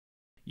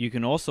You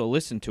can also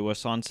listen to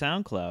us on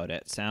SoundCloud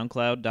at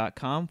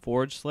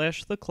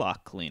soundcloud.com/The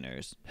Clock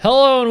Cleaners.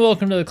 Hello and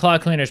welcome to the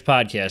Clock Cleaners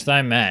podcast.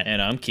 I'm Matt. And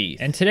I'm Keith.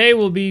 And today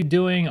we'll be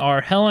doing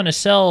our Hell in a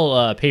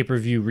Cell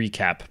pay-per-view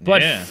recap.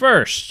 But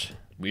first,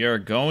 we are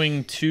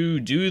going to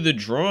do the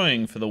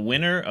drawing for the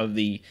winner of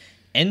the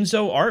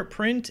Enzo art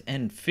print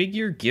and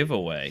figure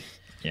giveaway.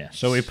 Yeah,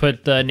 so we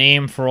put the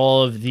name for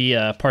all of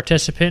the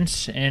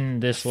participants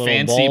in this little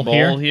fancy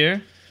bowl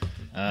here.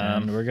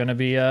 And we're going to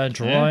be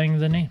drawing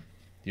the name.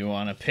 You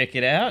want to pick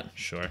it out?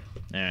 Sure.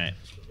 All right.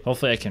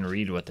 Hopefully I can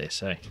read what they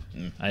say.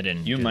 I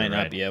didn't. You might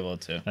not be able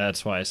to.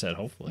 That's why I said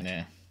hopefully.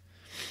 Yeah.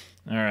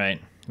 All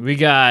right. We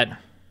got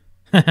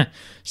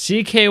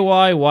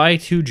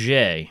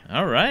CKYY2J.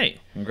 All right.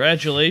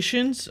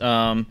 Congratulations.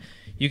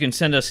 You can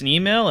send us an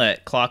email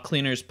at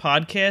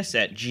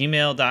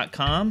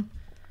clockcleanerspodcast@gmail.com.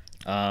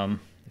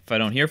 If I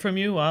don't hear from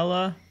you,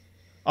 I'll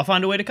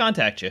find a way to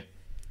contact you.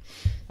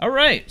 All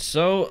right.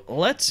 So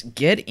let's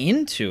get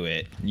into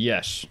it.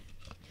 Yes.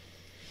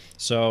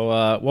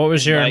 So, what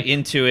was your... By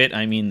into it,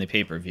 I mean the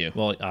pay-per-view.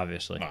 Well,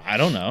 obviously. I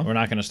don't know. We're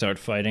not going to start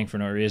fighting for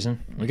no reason.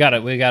 We got to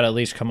at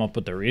least come up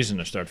with the reason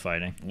to start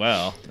fighting.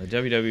 Well, the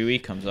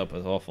WWE comes up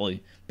with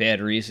awfully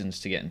bad reasons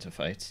to get into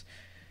fights.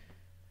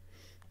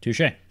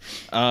 Touche.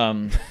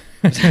 Well,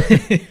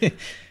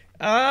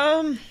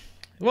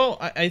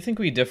 I think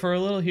we differ a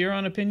little here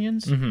on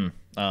opinions.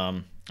 Mm-hmm.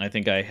 I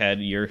think I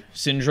had your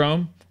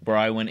syndrome, where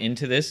I went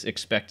into this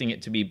expecting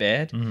it to be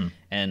bad,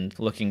 and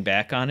looking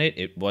back on it,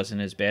 it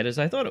wasn't as bad as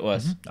I thought it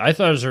was. I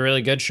thought it was a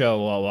really good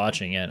show while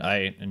watching it.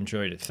 I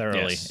enjoyed it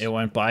thoroughly. Yes. It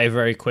went by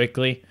very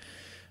quickly,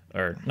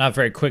 or not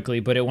very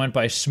quickly, but it went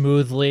by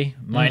smoothly,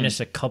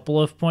 minus a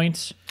couple of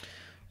points.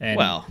 And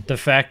the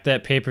fact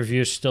that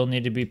pay-per-views still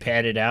need to be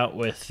padded out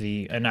with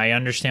and I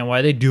understand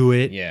why they do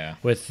it,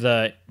 with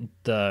the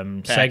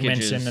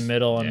segments in the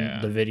middle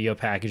and the video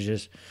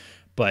packages,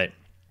 but...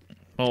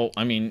 Well,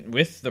 I mean,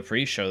 with the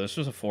pre-show, this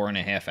was a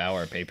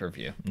 4.5-hour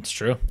pay-per-view. It's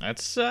true.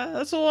 That's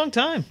a long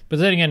time. But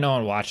then again, no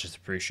one watches the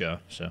pre-show,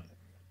 so...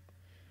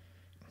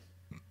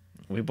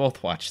 We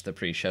both watched the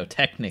pre-show,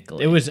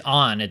 technically. It was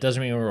on. It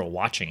doesn't mean we were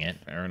watching it.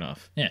 Fair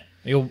enough. Yeah.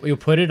 You'll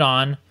put it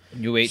on.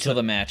 You wait till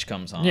the match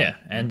comes on. Yeah,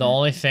 and the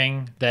only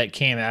thing that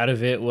came out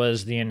of it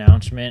was the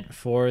announcement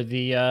for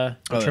the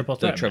triple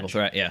threat. The triple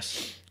threat,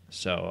 yes.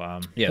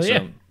 So,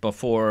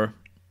 before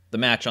the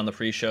match on the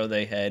pre-show,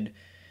 they had...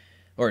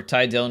 Or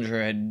Ty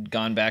Dillinger had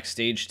gone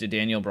backstage to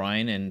Daniel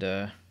Bryan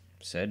and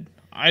said,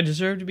 I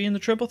deserve to be in the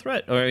triple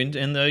threat, or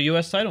in the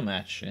U.S. title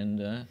match.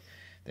 And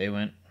they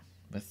went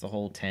with the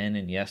whole 10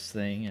 and yes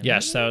thing. And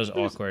yes, that was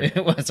awkward.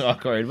 It was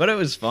awkward, but it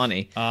was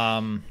funny.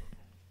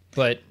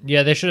 But,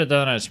 yeah, they should have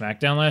done it on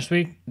SmackDown last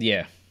week.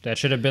 Yeah. That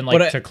should have been,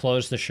 to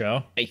close the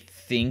show. I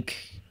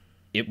think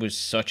it was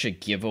such a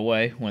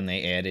giveaway when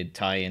they added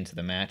Ty into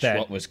the match,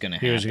 what was going to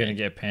happen. He was going to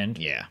get pinned?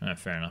 Yeah.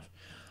 Fair enough.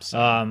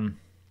 So.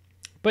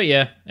 But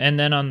yeah, and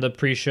then on the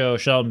pre-show,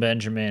 Shelton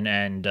Benjamin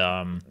and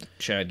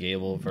Chad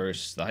Gable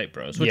versus the Hype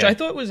Bros, which I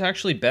thought was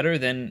actually better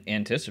than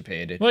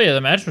anticipated. Well, yeah,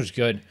 the match was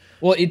good.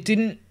 Well, it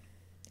didn't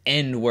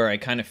end where I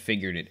kind of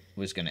figured it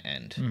was going to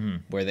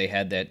end, where they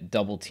had that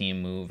double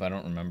team move. I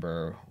don't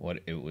remember what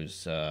it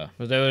was.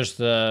 But there was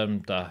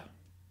the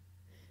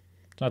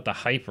it's not the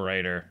Hype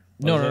Rider.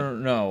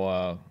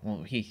 No.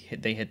 Well,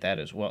 they hit that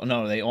as well.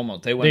 No, they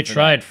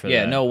tried for that.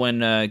 Yeah, no,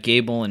 when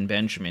Gable and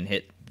Benjamin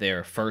hit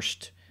their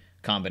first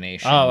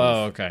combination.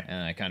 Okay.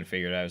 And I kind of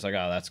figured I was like,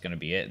 that's going to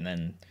be it. And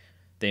then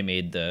they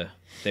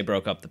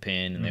broke up the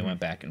pin and they went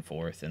back and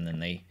forth, and then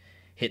they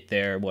hit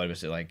their what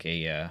was it, like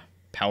a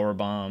power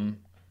bomb?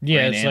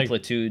 Yeah, it's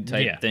amplitude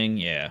type thing.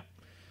 Yeah,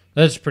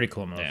 that's a pretty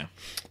cool move. Yeah.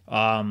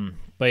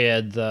 But yeah,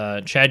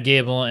 the Chad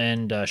Gable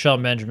and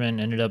Shelton Benjamin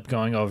ended up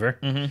going over.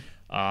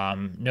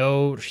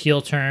 No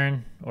heel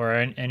turn or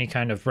any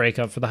kind of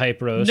breakup for the Hype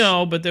Bros.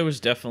 No, but there was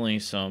definitely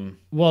some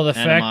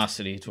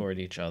animosity toward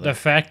each other. The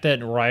fact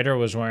that Ryder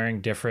was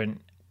wearing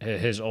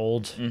his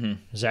old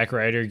Zack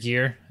Ryder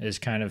gear is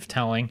kind of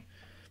telling,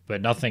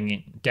 but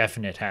nothing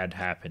definite had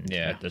happened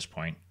at this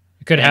point.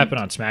 It could happen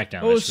on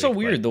SmackDown. Well, it was so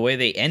weird the way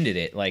they ended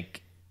it.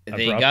 Like,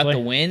 they got the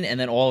win, and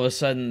then all of a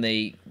sudden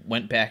they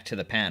went back to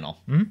the panel,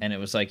 and it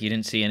was like you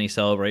didn't see any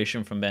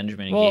celebration from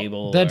Benjamin and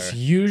Gable. That's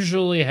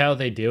usually how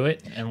they do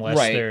it, unless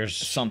there's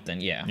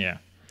something. Yeah,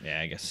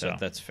 I guess so.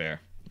 That's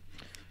fair.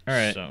 All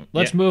right,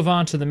 let's move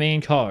on to the main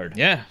card.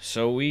 Yeah,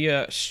 so we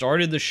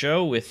started the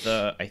show with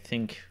I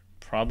think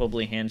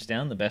probably hands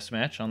down the best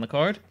match on the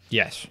card.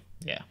 Yes.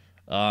 Yeah.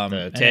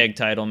 The tag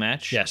title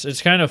match. Yes,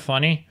 it's kind of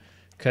funny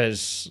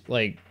because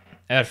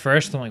at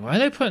first I'm like, why are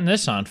they putting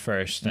this on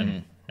first?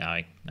 And now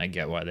I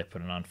get why they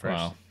put it on first.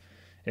 Wow.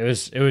 It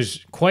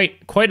was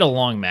quite a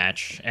long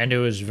match, and it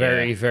was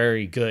very,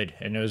 very good,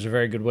 and it was a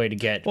very good way to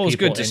get Well, it was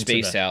good to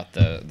space out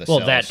the well,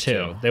 cells, that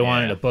too. They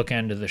wanted a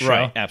bookend of the show.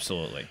 Right,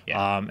 absolutely.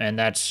 Yeah. And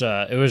that's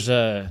it was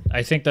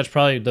I think that's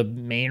probably the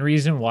main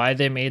reason why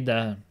they made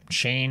the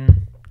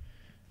Shane,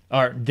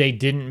 or they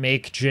didn't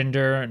make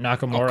Jinder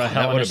Nakamura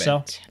Hell in a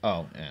Cell.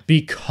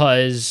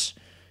 Because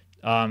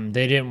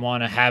they didn't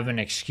want to have an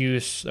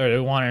excuse, or they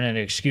wanted an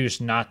excuse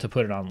not to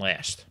put it on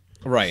last.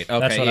 Right. Okay.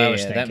 That's what I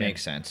was That thinking.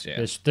 makes sense.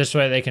 Yeah. This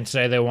way they can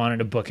say they wanted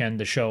to bookend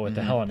the show with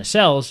the Hell in a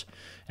Cells,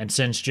 and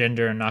since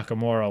Jinder and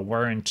Nakamura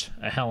weren't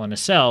a Hell in a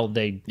Cell,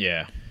 they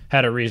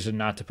had a reason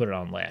not to put it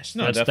on last.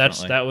 No,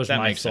 definitely. That was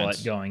my makes thought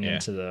sense. going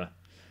into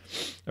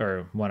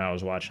when I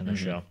was watching the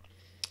show.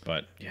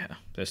 But yeah,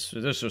 this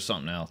was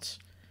something else.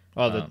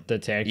 Oh, the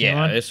tag team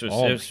one? It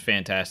was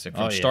fantastic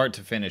from start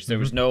to finish. There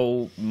was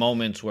no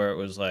moments where it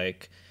was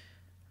like,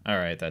 all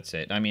right, that's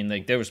it. I mean,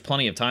 like there was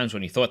plenty of times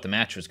when you thought the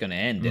match was going to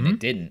end and it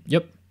didn't.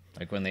 Yep.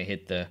 Like when they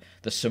hit the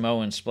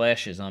Samoan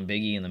splashes on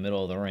Big E in the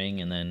middle of the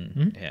ring, and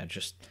then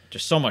just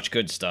so much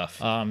good stuff.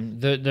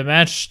 The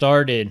match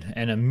started,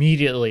 and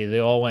immediately they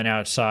all went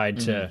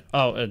outside to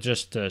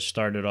just to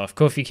start it off.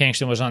 Kofi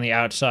Kingston was on the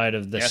outside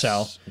of the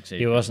cell.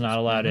 He was not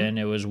allowed in.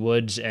 It was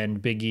Woods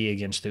and Big E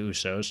against the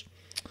Usos.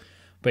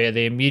 But yeah,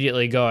 they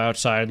immediately go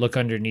outside, look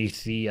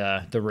underneath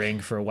the ring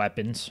for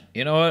weapons.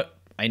 You know what?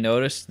 I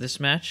noticed this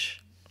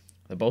match,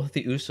 that both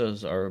the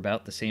Usos are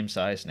about the same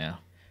size now.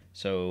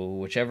 So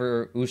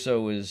whichever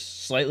Uso is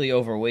slightly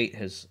overweight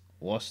has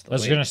lost the weight. I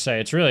was going to say,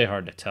 it's really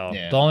hard to tell.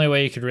 Yeah. The only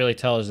way you could really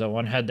tell is that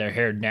one had their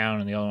hair down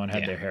and the other one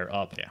had their hair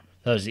up. Yeah.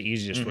 That was the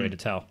easiest way to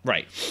tell.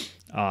 Right.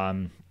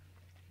 But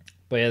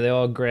yeah, they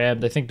all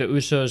grabbed, I think the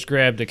Usos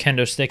grabbed a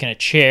kendo stick and a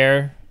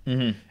chair.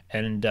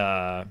 And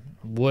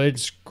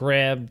Woods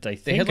grabbed, I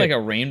think, they had like a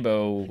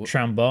rainbow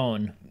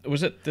trombone.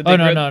 Was it? No. They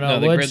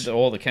grabbed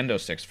all the kendo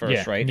sticks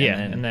first, right? Yeah,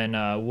 and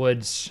then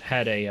Woods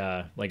had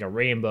a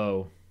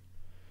rainbow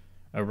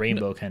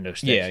kendo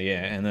stick.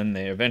 Yeah, and then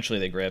they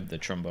eventually grabbed the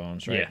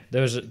trombones, right? Yeah,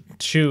 there was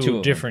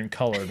two different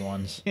colored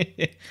ones,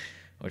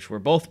 which were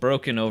both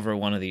broken over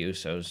one of the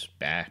Usos'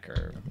 back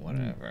or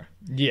whatever.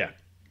 Yeah,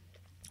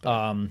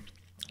 and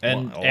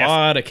a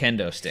lot of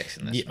kendo sticks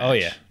in this match. Oh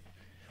yeah.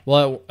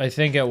 Well, I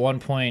think at one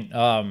point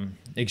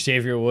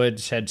Xavier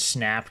Woods had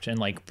snapped and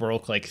like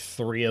broke like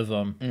 3 of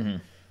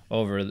them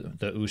over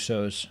the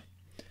Usos.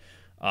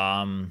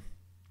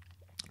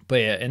 But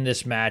yeah, in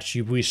this match,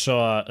 we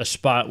saw a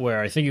spot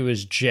where I think it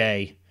was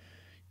Jay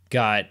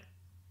got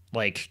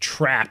like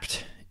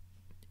trapped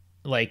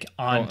like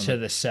onto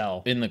the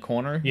cell. In the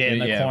corner? Yeah, in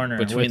the corner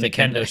between with the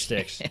kendo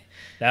sticks.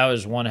 That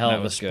was one hell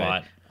of a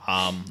spot.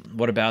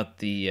 What about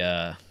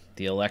the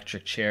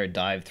electric chair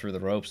dive through the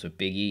ropes with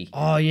Big E?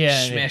 Oh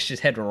yeah, smashed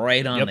his head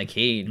right on the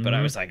cage. But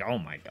I was like, oh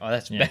my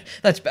god,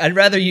 that's I'd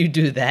rather you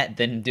do that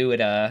than do it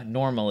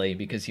normally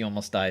because he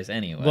almost dies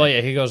anyway. Well,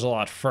 yeah, he goes a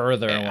lot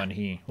further when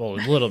a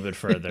little bit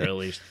further at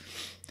least.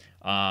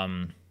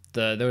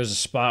 There was a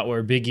spot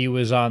where Big E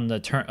was on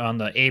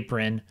the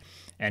apron,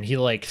 and he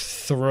like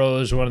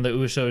throws one of the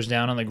Usos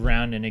down on the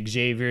ground, and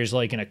Xavier's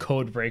like in a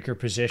code breaker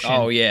position.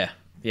 Oh yeah.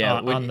 Yeah,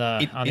 on the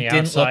outside. It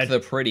didn't look the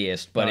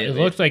prettiest, but it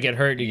looked like it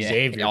hurt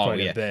Xavier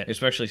quite a bit.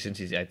 Especially since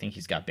I think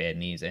he's got bad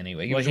knees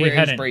anyway. He was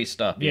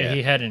braced up. Yeah,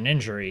 he had an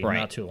injury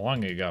not too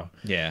long ago.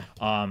 Yeah.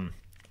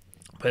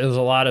 But it was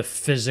a lot of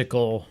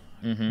physical,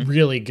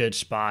 really good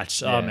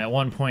spots. At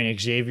one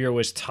point, Xavier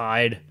was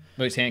tied.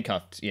 But he's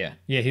handcuffed, yeah.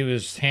 Yeah, he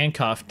was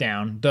handcuffed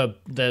down. The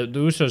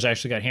Usos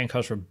actually got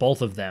handcuffs for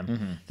both of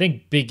them. I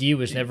think Big E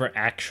was never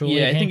actually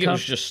handcuffed. I think it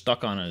was just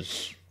stuck on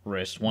his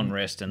one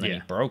wrist, and then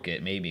he broke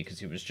it maybe because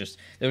there was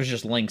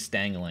just links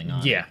dangling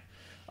on it.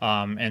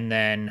 And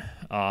then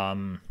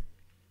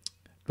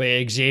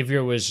but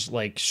Xavier was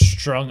like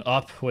strung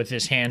up with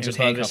his hands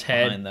above his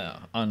head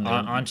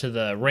onto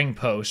the ring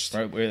post,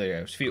 right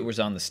where his feet was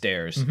on the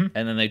stairs, and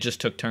then they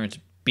just took turns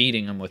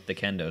beating him with the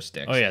kendo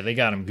sticks. Oh yeah, they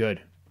got him good.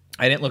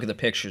 I didn't look at the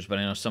pictures, but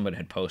I know somebody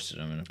had posted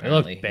them, and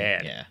apparently it looked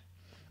bad. Yeah,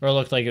 or it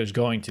looked like it was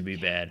going to be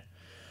bad.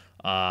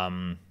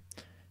 So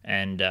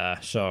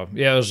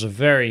it was a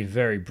very,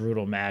 very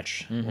brutal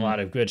match. A lot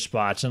of good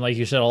spots, and like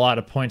you said, a lot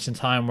of points in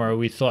time where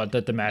we thought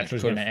that the match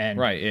was going to end.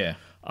 Right? Yeah.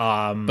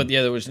 But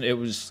yeah, it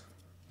was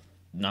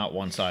not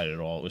one-sided at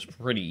all. It was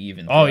pretty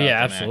even. Oh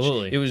yeah,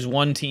 absolutely. Match. It was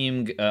one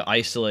team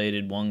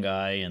isolated one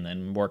guy and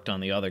then worked on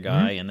the other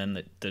guy, and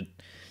then the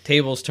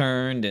tables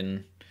turned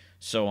and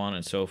so on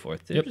and so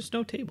forth. There was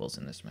no tables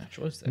in this match,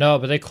 was there? No,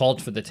 but they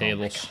called for the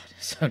tables. Oh my God,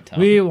 so dumb.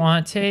 We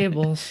want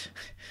tables.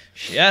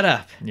 Shut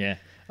up. Yeah.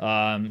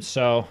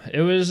 So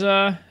it was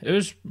a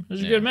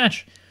good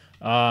match,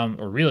 a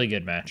really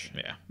good match.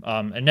 Yeah.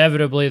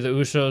 Inevitably, the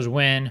Usos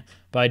win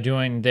by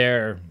doing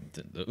their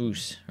the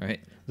Us, right?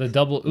 The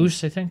double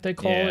Us, I think they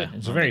call it.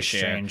 It's very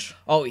strange.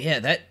 Oh yeah,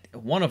 that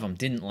one of them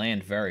didn't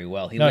land very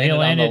well. He landed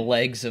on the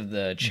legs of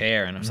the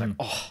chair, and I was like,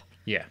 oh,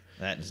 yeah,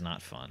 that is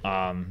not fun.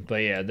 But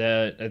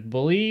yeah, I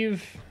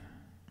believe.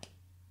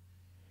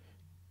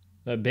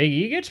 Big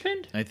E gets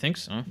pinned? I think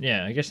so.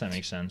 Yeah, I guess that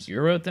makes sense. You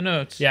wrote the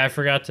notes. Yeah, I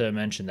forgot to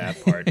mention that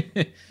part.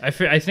 I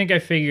think I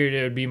figured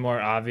it would be more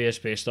obvious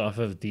based off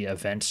of the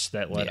events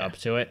that led up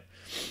to it.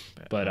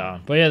 But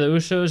yeah, the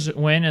Usos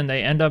win, and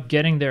they end up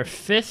getting their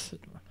fifth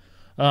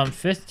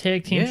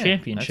tag team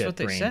championship. That's what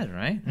they said,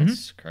 right?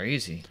 That's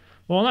crazy.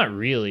 Well, not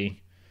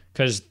really,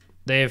 because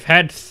they've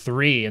had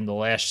 3 in the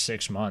last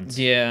 6 months.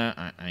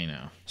 Yeah, I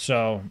know.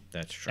 So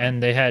that's true.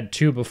 And they had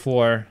 2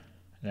 before.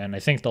 And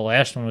I think the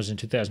last one was in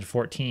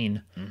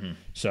 2014.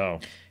 So,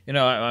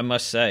 I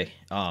must say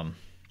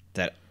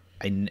that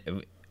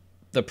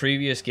the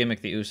previous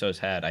gimmick the Usos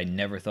had, I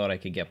never thought I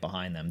could get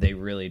behind them. They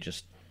really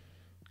just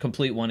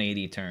complete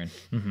 180 turn.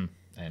 Mm-hmm.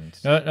 And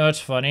no, it's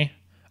funny.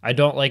 I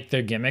don't like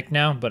their gimmick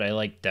now, but I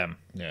like them.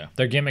 Yeah,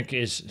 their gimmick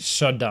is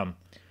so dumb.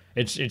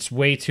 It's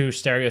way too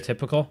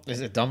stereotypical.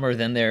 Is it dumber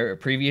than their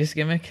previous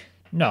gimmick?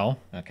 No.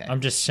 Okay.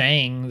 I'm just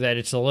saying that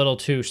it's a little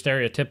too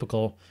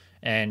stereotypical,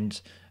 and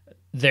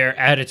their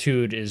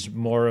attitude is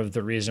more of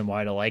the reason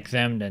why to like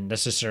them than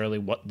necessarily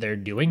what they're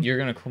doing. You're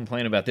going to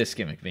complain about this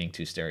gimmick being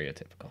too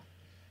stereotypical.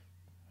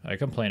 I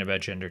complain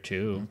about Jinder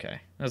too. Okay.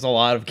 There's a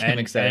lot of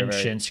gimmicks and that are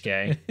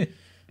Shinsuke.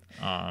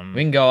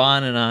 we can go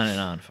on and on and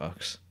on,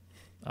 folks.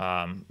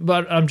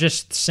 But I'm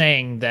just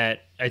saying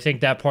that I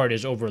think that part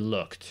is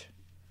overlooked.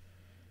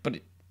 But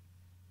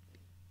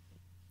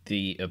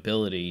the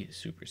ability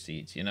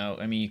supersedes, you know?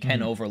 I mean, you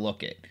can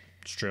overlook it.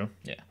 It's true.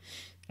 Yeah.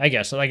 I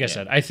guess, like I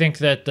said, I think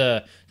that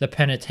the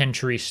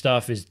penitentiary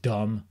stuff is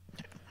dumb.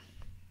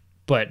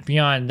 But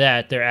beyond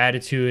that, their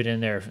attitude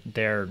and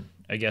their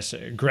I guess,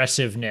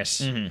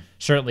 aggressiveness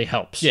certainly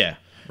helps. Yeah,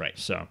 right.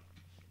 So,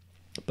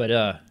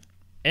 but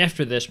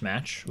after this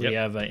match, we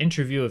have an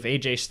interview of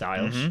AJ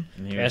Styles.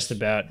 He asked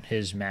about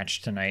his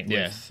match tonight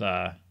with...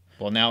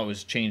 well, now it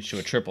was changed to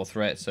a triple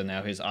threat, so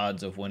now his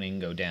odds of winning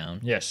go down.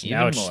 Yes, even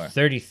now it's more.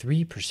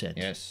 33%.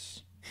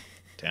 Yes,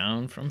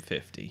 down from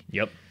 50.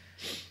 Yep.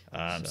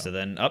 So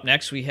then up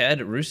next we had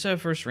Rusev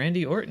versus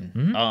Randy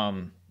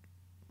Orton.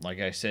 Like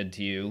I said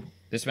to you,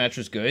 this match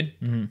was good.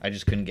 I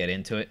just couldn't get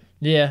into it.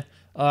 Yeah.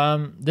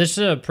 This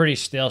is a pretty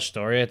stale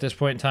story at this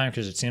point in time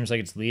because it seems like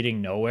it's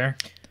leading nowhere.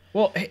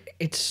 Well,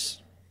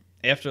 it's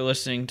after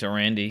listening to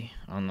Randy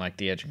on like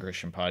the Edge and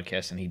Christian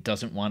podcast, and he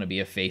doesn't want to be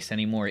a face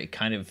anymore. It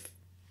kind of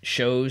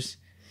shows.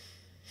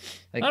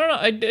 Like, I don't know.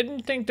 I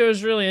didn't think there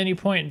was really any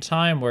point in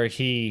time where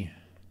he,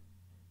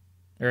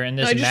 or in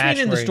this match. I just mean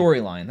in the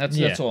storyline.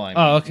 That's all I mean.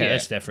 Oh, okay,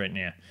 that's different.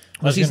 Yeah,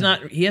 because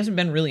he hasn't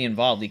been really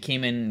involved. He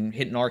came in,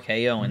 hit an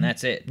RKO, and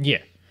that's it. Yeah,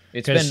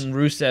 it's been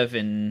Rusev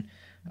and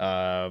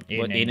Aiden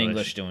English.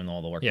 English doing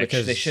all the work. Yeah, which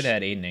they should have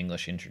had Aiden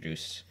English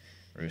introduce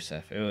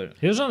Rusev.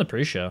 He was on the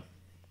pre-show.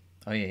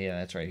 Oh yeah,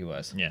 that's right, he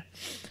was. Yeah.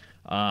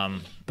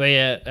 But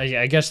yeah,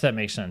 I guess that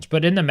makes sense.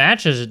 But in the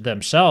matches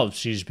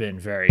themselves, he's been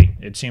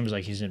it seems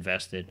like he's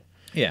invested.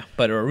 Yeah,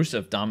 but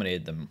Rusev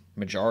dominated the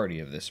majority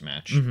of this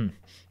match.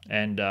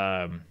 And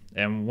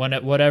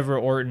whatever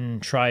Orton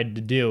tried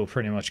to do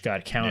pretty much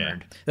got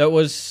countered. Yeah. That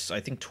was, I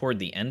think, toward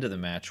the end of the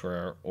match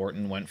where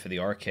Orton went for the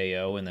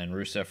RKO and then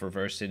Rusev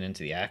reversed it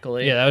into the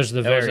accolade. Yeah, that was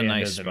the very a end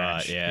nice of the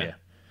spot, match.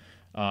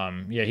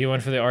 Yeah. He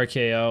went for the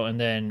RKO, and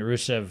then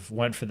Rusev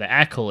went for the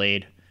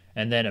accolade,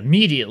 and then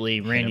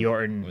immediately Randy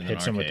Orton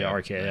hits him with the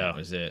RKO. That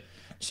was it.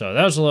 So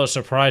that was a little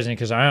surprising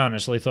because I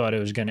honestly thought it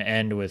was going to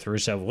end with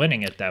Rusev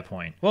winning at that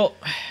point. Well,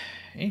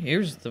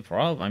 here's the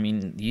problem. I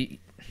mean,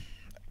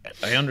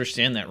 I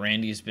understand that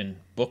Randy's been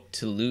booked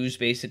to lose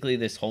basically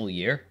this whole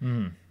year.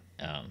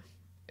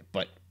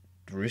 But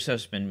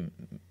Rusev's been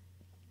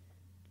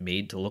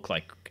made to look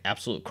like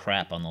absolute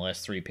crap on the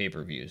last 3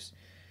 pay-per-views.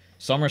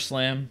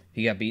 SummerSlam,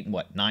 he got beaten,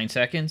 9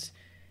 seconds?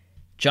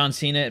 John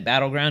Cena at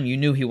Battleground, you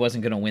knew he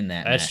wasn't going to win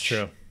that match. That's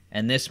true.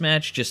 And this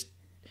match just...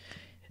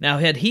 Now,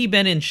 had he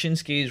been in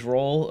Shinsuke's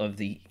role of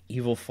the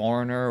evil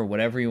foreigner or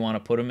whatever you want to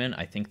put him in,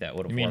 I think that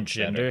would have worked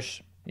better.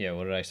 Jinder's? Yeah,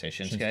 what did I say?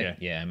 Shinsuke?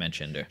 Yeah, I meant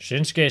Jinder.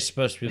 Shinsuke's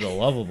supposed to be the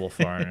lovable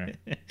foreigner.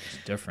 It's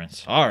a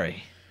difference.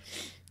 Sorry.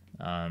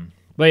 But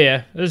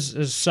yeah, it was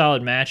a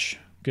solid match.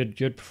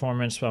 Good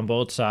performance on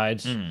both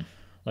sides.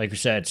 Like we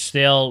said,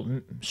 stale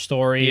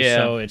story,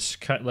 so it's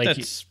like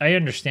I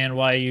understand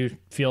why you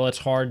feel it's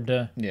hard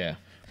to. Yeah.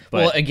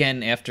 Well,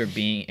 again, after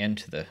being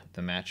into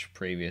the match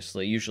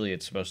previously, usually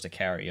it's supposed to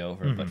carry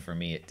over, but for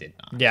me, it did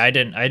not. Yeah, I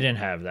didn't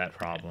have that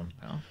problem.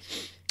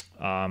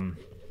 No.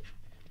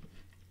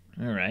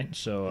 All right,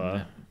 so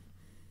that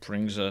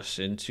brings us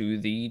into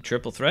the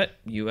triple threat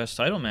U.S.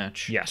 title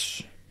match.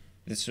 Yes,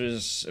 this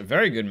was a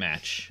very good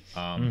match.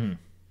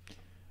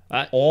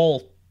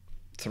 All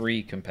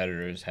 3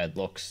 competitors had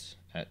looks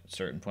at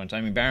certain points. I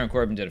mean, Baron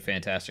Corbin did a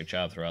fantastic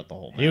job throughout the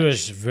whole match. He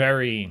was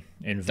very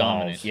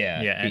involved.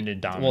 Dominant,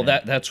 and dominant.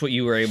 Well, that's what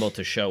you were able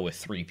to show with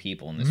 3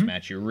 people in this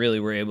match. You really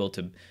were able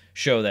to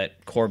show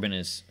that Corbin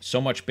is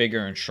so much bigger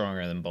and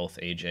stronger than both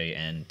AJ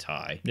and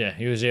Ty. Yeah,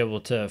 he was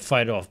able to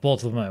fight off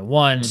both of them at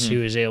once. He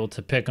was able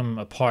to pick them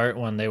apart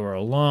when they were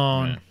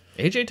alone.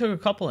 Yeah. AJ took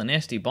a couple of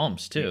nasty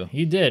bumps, too.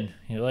 He did.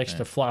 He likes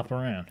to flop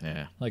around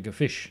like a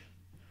fish.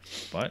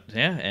 But,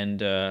 yeah,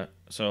 and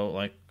so,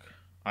 like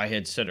I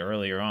had said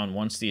earlier on,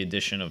 once the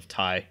addition of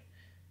Ty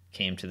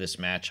came to this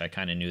match, I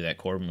kind of knew that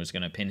Corbin was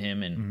going to pin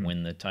him and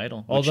win the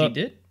title, which he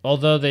did.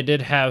 Although they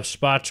did have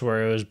spots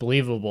where it was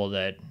believable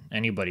that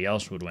anybody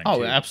else would win.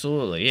 Oh,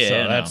 absolutely,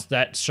 yeah. So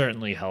that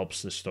certainly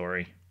helps the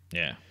story.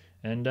 Yeah,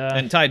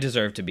 and Ty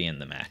deserved to be in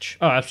the match.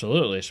 Oh,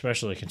 absolutely,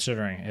 especially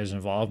considering his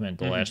involvement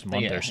the last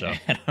month or so.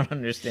 I don't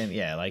understand.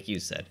 Yeah, like you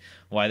said,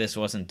 why this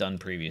wasn't done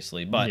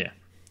previously, but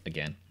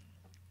again.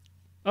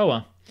 Oh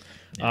well.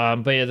 Yeah.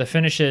 But yeah, the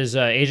finish is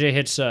AJ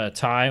hits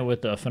Ty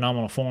with a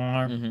phenomenal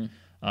forearm.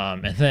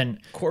 And then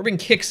Corbin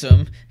kicks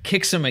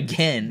him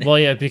again. Well,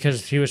 yeah,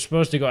 because he was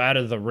supposed to go out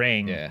of the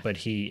ring, Yeah. but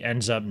he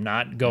ends up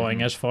not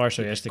going as far,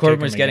 so he has to Corbin kick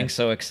him was getting again.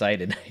 so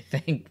excited, I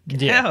think.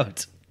 Get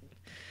out.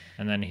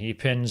 And then he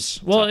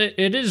pins... Well,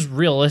 it is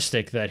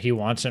realistic that he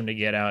wants him to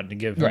get out to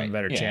give him a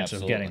better chance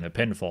of getting the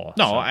pinfall.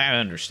 No, I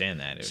understand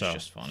that. It was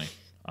just funny.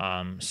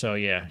 So,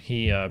 yeah,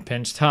 he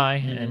pins Ty,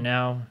 and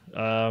now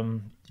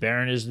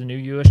Baron is the new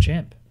U.S.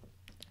 champ.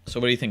 So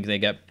what do you think? They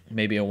get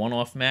maybe a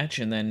one-off match,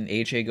 and then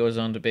AJ goes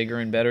on to bigger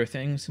and better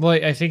things? Well,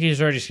 I think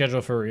he's already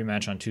scheduled for a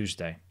rematch on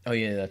Tuesday. Oh,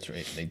 yeah, that's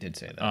right. They did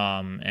say that.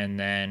 And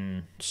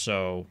then,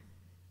 so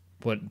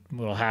what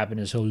will happen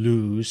is he'll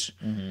lose,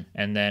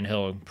 and then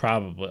he'll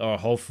probably, or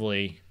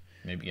hopefully...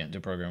 Maybe get into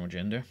a program with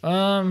Jinder?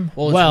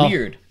 Well, it's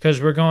weird.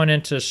 Because we're going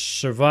into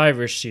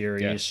Survivor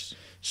Series, Yes.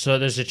 so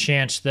there's a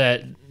chance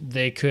that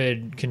they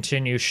could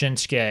continue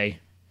Shinsuke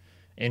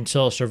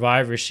until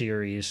Survivor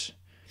Series,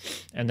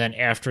 and then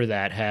after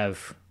that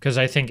have... Because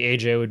I think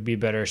AJ would be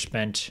better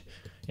spent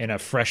in a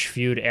fresh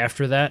feud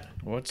after that.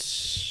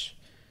 What's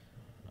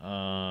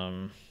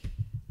their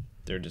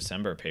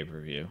December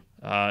pay-per-view?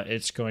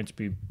 It's going to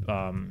be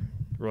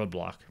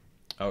Roadblock.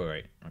 Oh,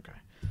 right. Okay.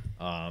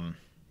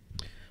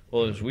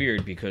 Well, it was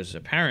weird because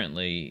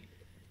apparently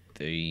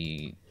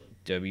the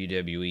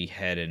WWE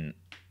had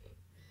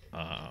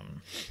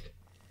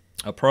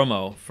a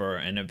promo for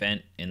an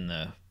event in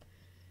the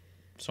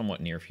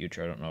somewhat near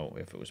future. I don't know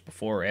if it was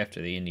before or after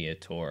the India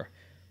tour,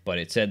 but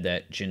it said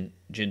that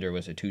Jinder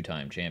was a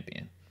 2-time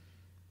champion.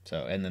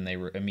 So, and then they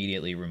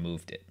immediately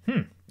removed it.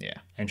 Yeah.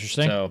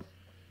 Interesting. So,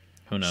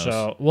 who knows?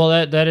 So,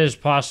 well, that is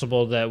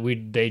possible that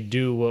they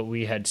do what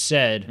we had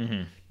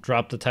said,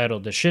 drop the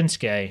title to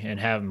Shinsuke and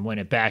have him win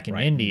it back in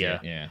India.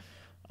 Yeah.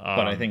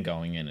 But I think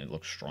going in, it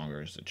looks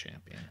stronger as the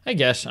champion. I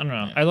guess. I don't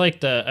know. Yeah. I like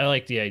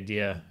the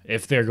idea,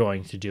 if they're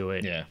going to do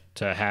it,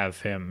 to have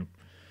him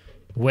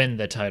win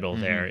the title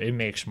there. It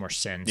makes more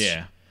sense.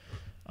 Yeah.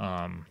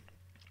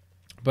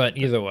 But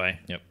either way.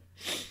 Yep.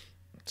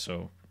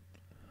 So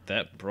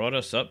that brought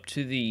us up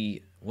to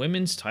the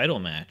women's title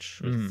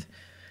match with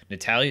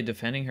Natalya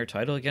defending her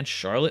title against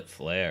Charlotte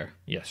Flair.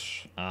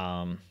 Yes.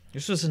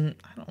 This was I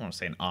don't want to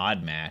say an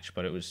odd match,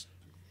 but it was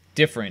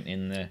different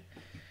in the,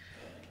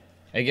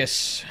 I guess,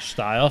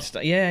 style.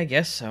 Yeah, I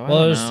guess so.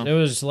 Well, it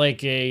was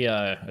like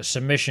a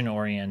submission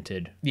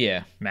oriented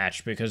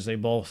match because they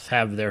both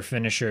have their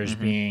finishers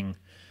being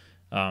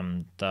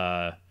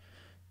the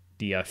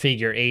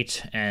figure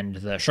 8 and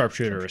the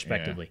sharpshooter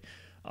respectively.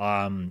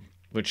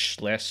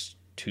 Which last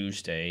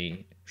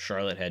Tuesday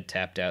Charlotte had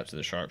tapped out to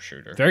the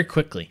sharpshooter very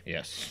quickly.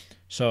 Yes.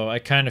 So I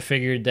kind of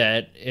figured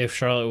that if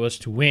Charlotte was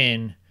to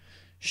win,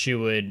 she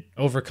would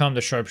overcome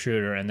the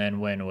sharpshooter and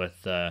then win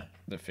with the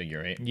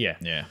figure 8. Yeah.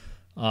 Yeah.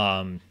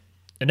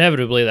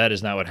 Inevitably, that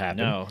is not what happened.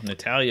 No,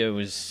 Natalya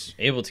was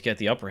able to get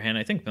the upper hand,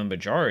 I think, the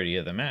majority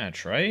of the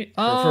match, right?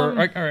 All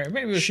right,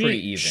 maybe it was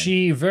pretty even.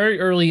 She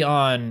very early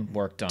on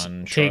worked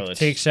on Charlotte's...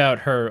 takes out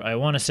her, I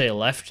want to say,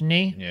 left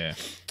knee. Yeah.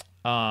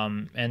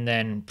 And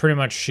then pretty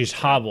much she's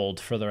hobbled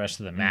for the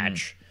rest of the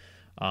match.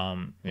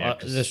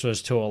 This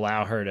was to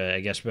allow her to,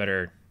 I guess,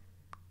 better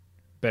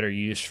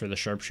use for the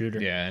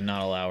sharpshooter. Yeah, and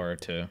not allow her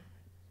to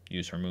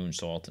use her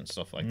moonsault and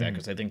stuff like that,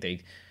 because I think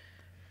they...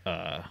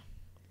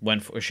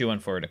 she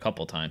went for it a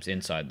couple times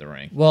inside the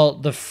ring. Well,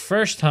 the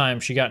first time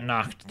she got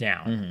knocked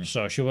down,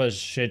 so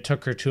it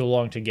took her too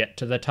long to get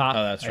to the top.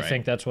 Oh, that's right. I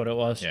think that's what it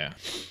was. Yeah.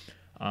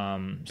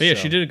 But yeah,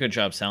 she did a good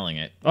job selling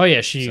it. Oh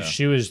yeah,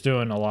 she was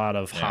doing a lot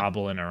of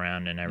hobbling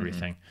around and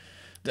everything.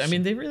 I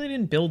mean, they really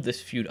didn't build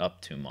this feud up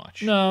too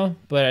much. No,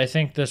 but I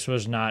think this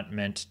was not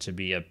meant to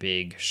be a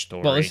big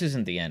story. Well, this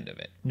isn't the end of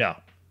it. No,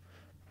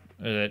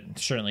 it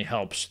certainly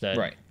helps that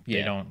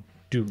they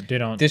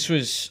don't. This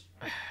was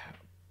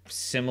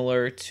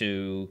similar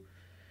to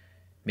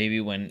maybe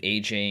when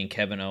AJ and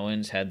Kevin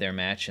Owens had their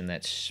match in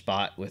that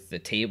spot with the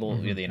table,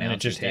 the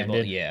announcer table.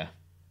 Ended. Yeah,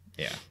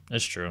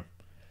 that's true.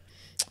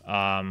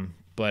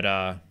 But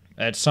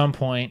at some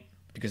point,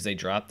 because they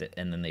dropped it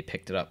and then they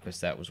picked it up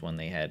because that was when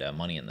they had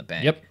Money in the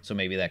Bank. Yep. So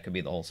maybe that could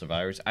be the whole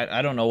Survivors.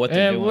 I don't know what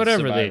they're doing.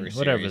 Whatever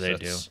they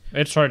do,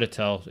 it's hard to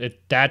tell.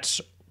 That's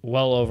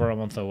well over a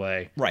month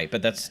away. Right,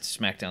 but that's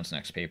SmackDown's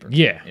next paper.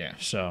 Yeah.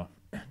 So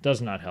it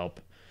does not help.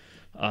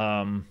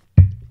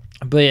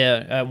 But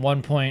yeah, at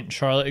one point,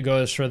 Charlotte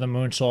goes for the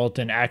moonsault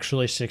and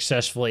actually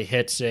successfully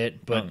hits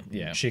it, but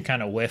she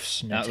kind of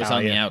whiffs Natalya. That was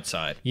on the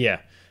outside. Yeah.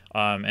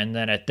 And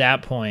then at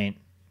that point,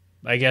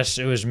 I guess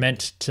it was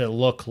meant to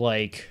look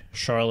like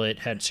Charlotte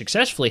had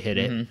successfully hit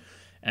it,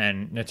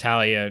 and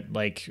Natalya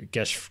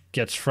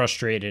gets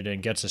frustrated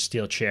and gets a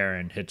steel chair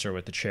and hits her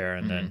with the chair,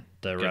 and then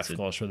the ref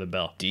calls for the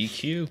bell.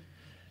 DQ.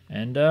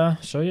 And that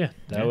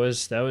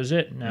was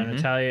it. Now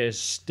Natalya is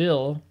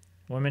still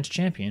women's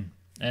champion.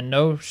 And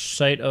no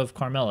sight of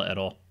Carmella at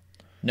all.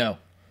 No.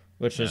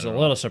 Which is a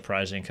little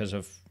surprising because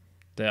of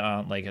the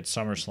at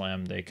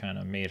SummerSlam, they kind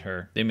of made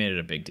her... They made it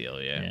a big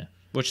deal, yeah.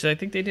 Which I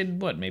think they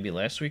did, maybe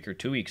last week or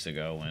 2 weeks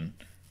ago when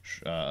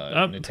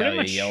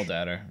Natalya yelled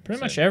at her.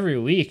 Pretty much every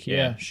week,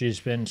 yeah, she's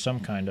been some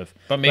kind of.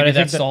 But maybe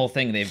that's the whole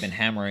thing. They've been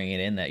hammering it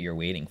in that you're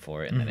waiting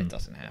for it, and then it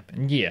doesn't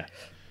happen. Yeah.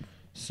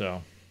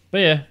 So, but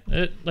yeah,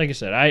 like I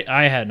said,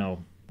 I had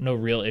no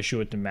real issue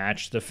with the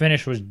match. The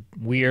finish was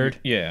weird.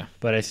 Yeah.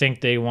 But I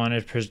think they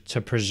wanted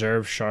to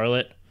preserve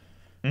Charlotte,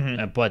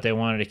 but they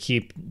wanted to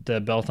keep the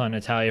belt on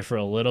Natalya for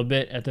a little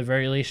bit at the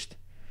very least.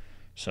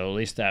 So at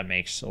least that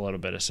makes a little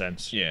bit of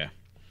sense. Yeah.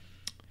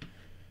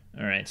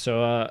 All right.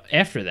 So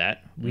after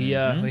that, we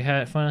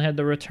finally had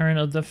the return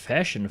of the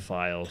Fashion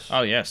Files.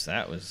 Oh yes,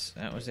 that was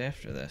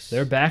after this.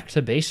 They're back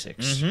to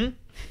basics.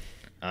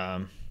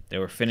 They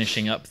were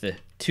finishing up the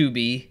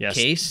 2B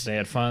case. They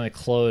had finally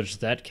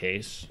closed that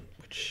case.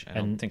 Which I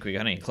don't think we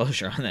got any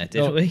closure on that,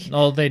 did we?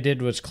 All they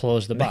did was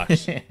close the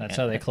box. That's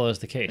how they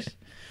closed the case.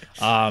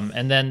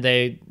 And then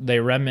they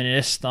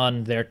reminisced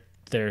on their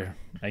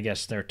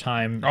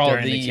time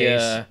during the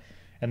case.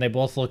 And they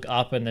both look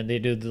up, and then they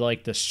do the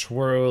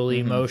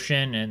swirly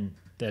motion, and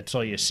that's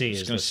all you see. I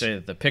was going to say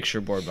that the picture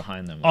board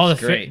behind them was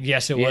great.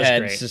 Yes, it was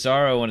great.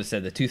 Cesaro, when it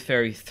said the Tooth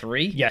Fairy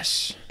 3.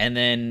 Yes. And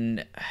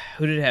then,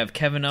 who did it have?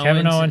 Kevin Owens?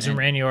 Kevin Owens and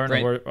Randy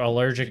Orton were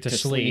allergic to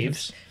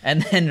sleeves.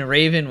 And then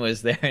Raven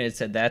was there, and it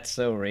said, "That's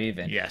so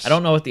Raven." Yes. I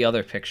don't know what the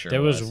other picture was.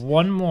 There was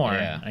one more.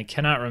 Yeah. I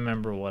cannot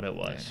remember what it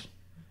was.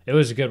 Yeah. It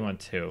was a good one,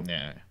 too.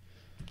 Yeah.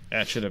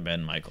 That should have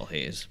been Michael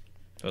Hayes.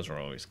 Those were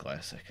always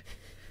classic.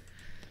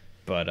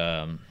 But,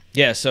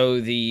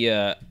 so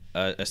the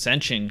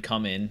Ascension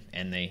come in,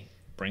 and they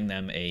bring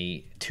them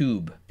a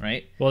tube,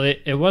 right? Well,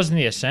 it wasn't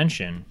the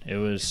Ascension. It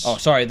was... Oh,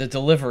 sorry, the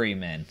Delivery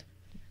Men.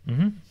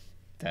 Mm-hmm.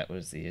 That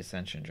was the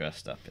Ascension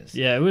dressed up as...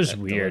 Yeah, it was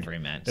weird. Delivery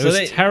Men. It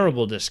was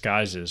terrible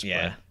disguises.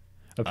 Yeah.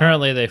 But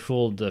apparently they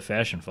fooled the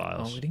Fashion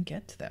Files. Oh, we didn't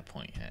get to that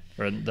point yet.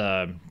 Or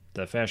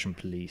the Fashion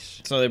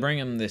Police. So they bring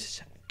him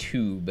this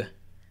tube,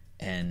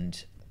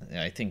 and...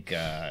 I think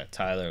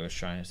Tyler was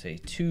trying to say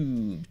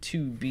tube,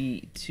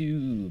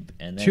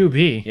 and then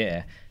 2B.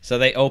 Yeah. So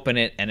they open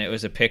it, and it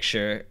was a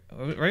picture.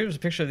 Right, it was a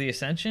picture of the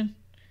Ascension.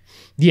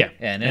 Yeah,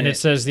 and it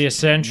says the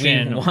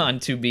Ascension. We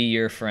want to be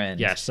your friend.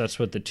 Yes, that's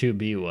what the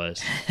 2B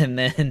was. And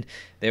then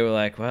they were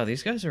like, "Wow,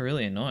 these guys are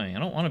really annoying. I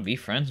don't want to be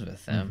friends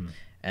with them." Mm-hmm.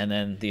 And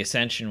then the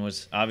Ascension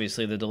was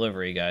obviously the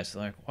delivery guys. So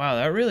they're like, "Wow,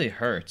 that really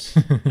hurts."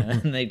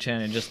 And then they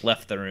kind of just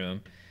left the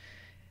room,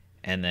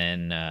 and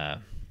then.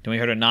 Then we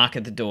heard a knock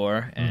at the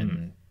door,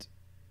 and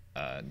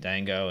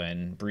Dango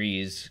and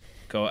Breeze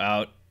go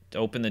out to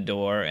open the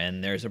door,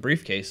 and there's a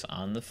briefcase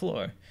on the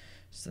floor.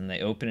 So then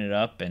they open it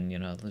up, and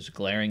there's a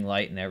glaring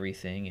light and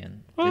everything,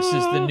 and this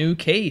is the new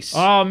case.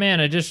 Oh man,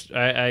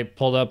 I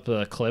pulled up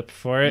the clip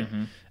for it,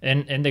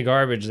 and in the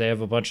garbage they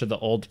have a bunch of the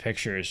old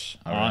pictures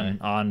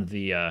on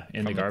the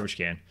the garbage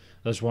can.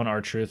 There's one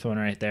R-Truth one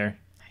right there.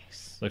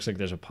 Nice. Looks like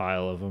there's a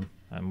pile of them.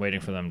 I'm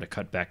waiting for them to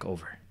cut back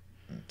over.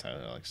 And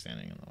Tyler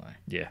standing in the way.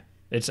 Yeah.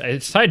 It's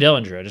Ty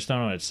Dillinger. I just don't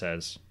know what it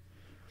says.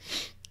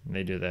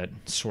 They do that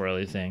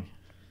swirly thing.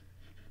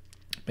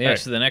 But yeah,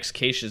 so the next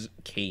case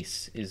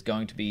is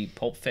going to be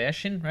Pulp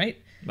Fashion, right?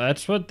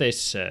 That's what they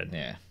said.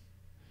 Yeah.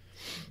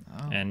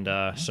 Oh, and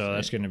so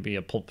that's going to be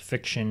a Pulp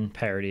Fiction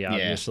parody,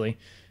 obviously.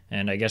 Yeah.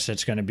 And I guess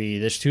it's going to be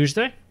this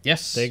Tuesday?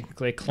 Yes. They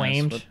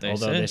claimed,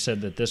 they said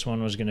that this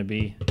one was going to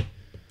be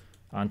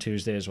on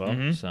Tuesday as well.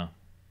 Mm-hmm. So.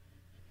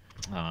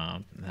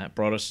 That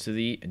brought us to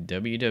the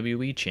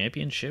WWE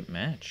Championship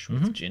match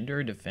with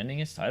Jinder defending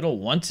his title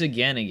once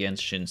again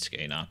against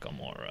Shinsuke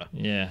Nakamura.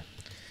 Yeah.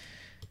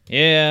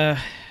 Yeah,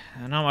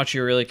 not much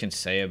you really can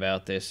say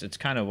about this. It's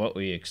kind of what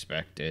we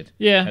expected.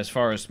 Yeah. As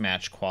far as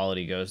match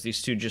quality goes,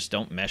 these two just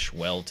don't mesh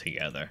well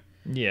together.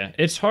 Yeah,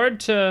 it's hard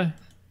to...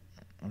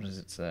 What does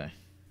it say?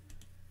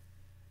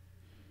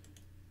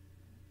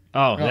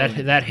 Oh,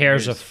 that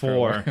hair's a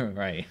 4.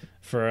 Right.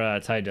 For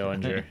Ty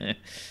Dillinger.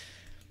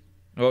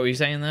 What were you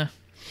saying there?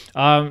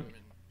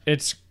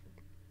 It's...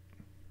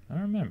 I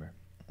don't remember.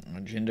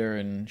 Jinder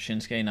and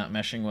Shinsuke not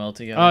meshing well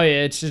together. Oh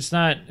yeah, it's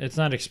not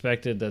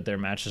expected that their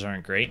matches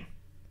aren't great.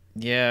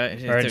 Yeah,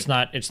 or it's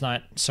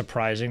not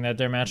surprising that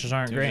their matches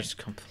aren't great. Just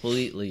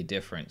completely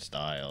different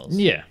styles.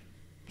 Yeah,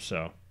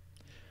 so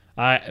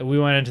we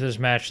went into this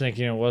match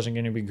thinking it wasn't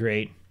going to be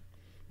great.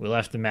 We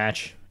left the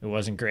match. It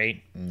wasn't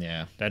great.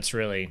 Yeah. That's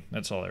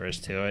all there is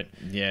to it.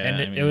 Yeah.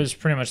 And it was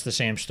pretty much the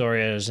same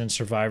story as in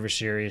Survivor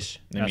Series.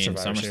 Not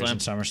Survivor Series, in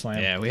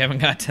SummerSlam. Yeah, we haven't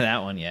got to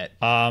that one yet.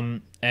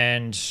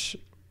 And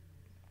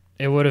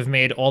it would have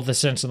made all the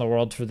sense in the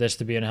world for this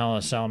to be a Hell in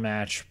a Cell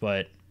match,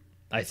 but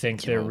I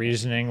think their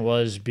reasoning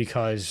was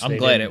because... I'm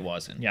glad it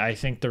wasn't. Yeah, I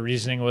think the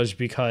reasoning was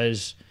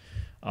because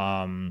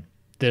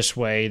this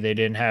way they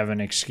didn't have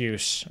an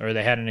excuse, or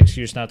they had an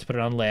excuse not to put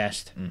it on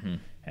last. Mm-hmm.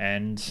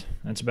 And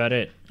that's about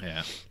it.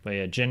 Yeah. But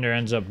yeah, Jinder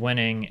ends up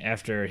winning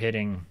after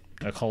hitting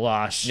a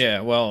Colossus.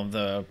 Yeah, well,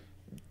 the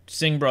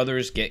Singh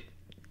brothers get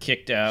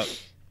kicked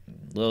out.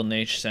 Lil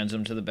Nate sends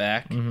them to the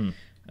back. Mm-hmm.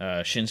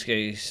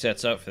 Shinsuke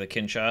sets up for the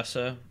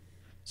Kinshasa.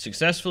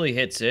 Successfully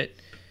hits it.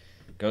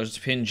 Goes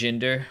to pin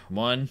Jinder.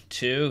 1,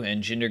 2,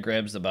 and Jinder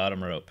grabs the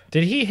bottom rope.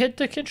 Did he hit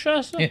the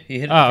Kinshasa? Yeah, he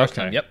hit it the first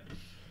time. Yep.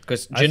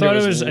 Because I thought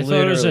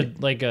it was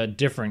a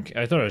different.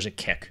 I thought it was a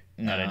kick,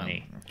 not a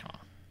knee.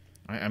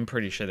 I'm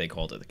pretty sure they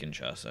called it the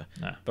Kinshasa.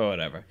 No. But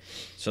whatever.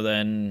 So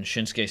then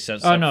Shinsuke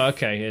sets up. Oh, no,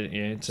 okay.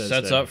 It says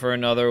sets up for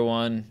another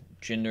one.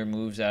 Jinder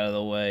moves out of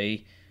the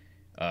way.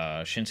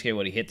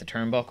 Shinsuke, he hit the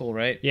turnbuckle,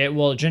 right? Yeah,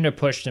 well, Jinder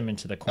pushed him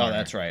into the corner. Oh,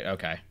 that's right.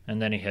 Okay.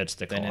 And then he hits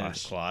the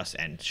Colossus.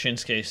 And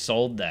Shinsuke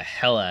sold the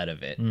hell out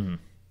of it. Mm-hmm.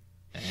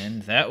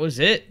 And that was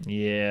it.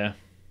 Yeah.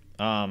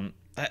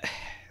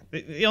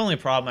 The only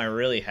problem I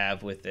really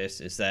have with this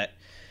is that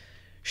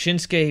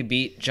Shinsuke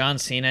beat John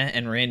Cena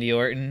and Randy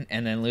Orton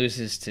and then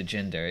loses to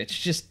Jinder. It's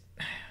just...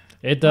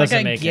 It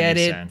doesn't make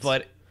any sense.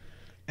 But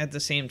at the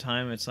same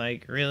time, it's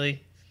like,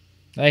 really?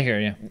 I hear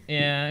you.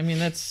 Yeah, I mean,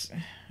 it's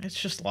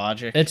just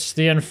logic. It's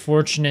the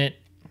unfortunate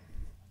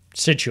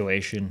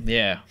situation.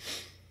 Yeah.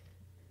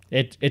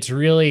 It's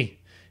really...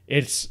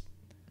 It's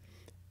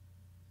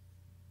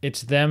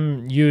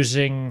them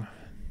using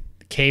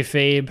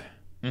kayfabe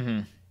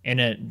in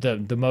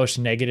the most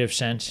negative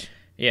sense.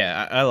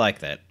 Yeah, I like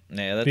that.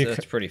 Yeah,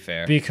 that's pretty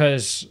fair.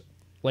 Because,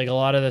 like, a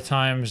lot of the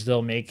times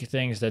they'll make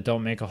things that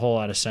don't make a whole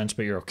lot of sense,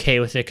 but you're okay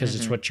with it because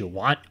it's what you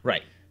want.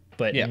 Right.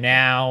 But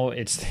now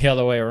it's the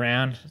other way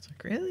around. It's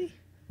like, really?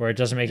 Where it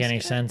doesn't make any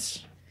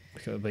sense,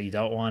 but you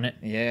don't want it.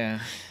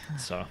 Yeah.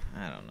 So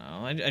I don't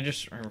know.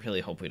 I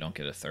really hope we don't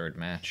get a third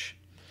match.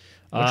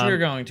 Which we're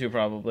going to,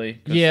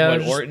 probably.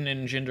 Yeah. Orton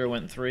and Jinder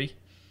went 3?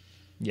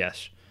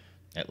 Yes.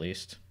 At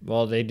least.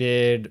 Well, they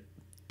did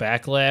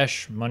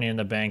Backlash, Money in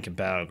the Bank, and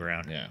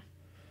Battleground. Yeah.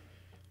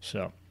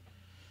 So.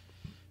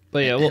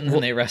 But yeah, and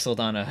then they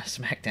wrestled on a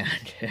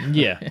SmackDown.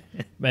 Yeah.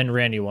 And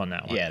Randy won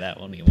that one. Yeah, that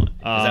one he won.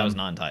 Because that was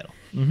non-title.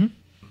 Mm-hmm.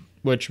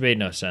 Which made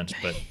no sense,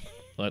 but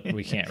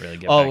we can't really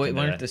get back into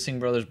weren't that. the Singh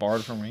brothers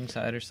barred from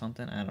ringside or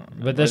something? I don't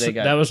remember. But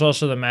that was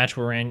also the match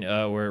where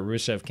where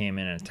Rusev came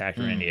in and attacked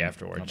Randy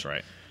afterwards. That's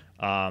right.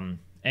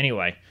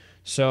 Anyway,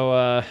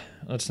 so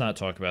let's not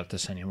talk about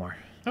this anymore.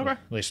 Okay. At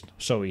least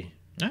so we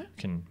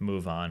can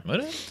move on.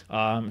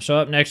 What? So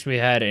up next we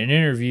had an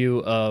interview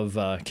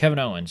of Kevin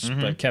Owens,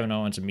 but Kevin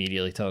Owens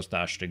immediately tells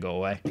Dasha to go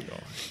away.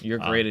 You're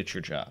great at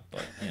your job,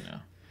 but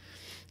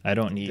I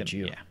don't need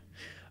you.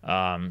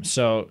 Yeah.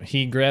 So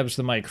he grabs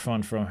the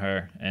microphone from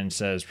her and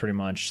says pretty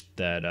much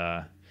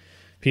that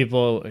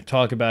people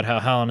talk about how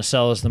Hell in a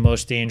Cell is the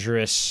most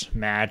dangerous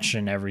match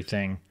and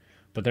everything,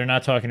 but they're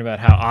not talking about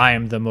how I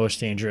am the most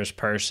dangerous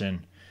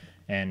person,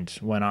 and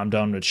when I'm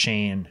done with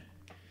Shane,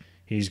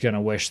 he's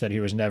gonna wish that he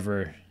was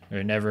never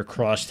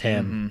crossed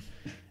him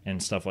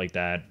and stuff like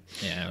that.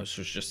 Yeah, this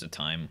was just a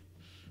time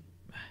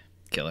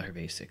killer,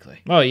 basically.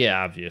 Oh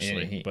yeah,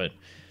 obviously, but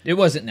it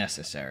wasn't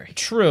necessary.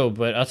 True,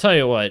 but I'll tell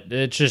you what,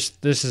 this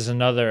is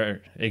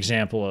another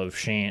example of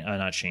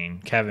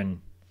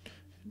Kevin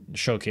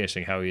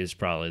showcasing how he is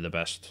probably the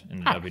best in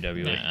the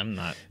WWE. Nah, I'm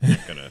not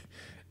gonna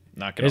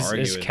argue.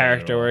 His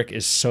character work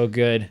is so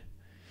good.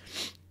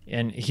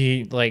 And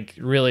he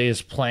really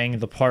is playing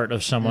the part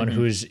of someone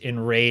who's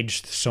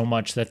enraged so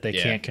much that they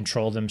can't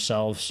control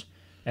themselves.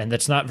 And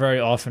that's not very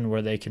often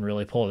where they can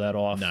really pull that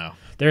off. No.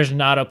 There's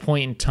not a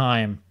point in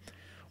time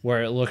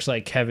where it looks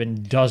like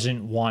Kevin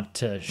doesn't want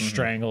to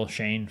strangle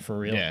Shane for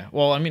real. Yeah.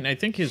 Well, I mean, I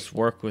think his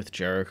work with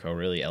Jericho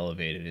really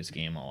elevated his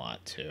game a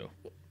lot too.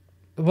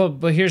 Well,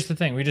 but here's the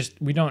thing: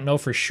 we don't know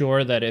for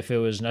sure that if it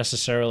was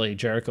necessarily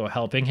Jericho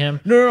helping him.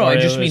 No. I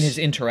just mean his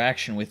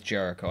interaction with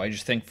Jericho. I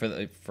just think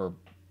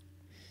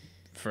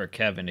for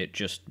Kevin, it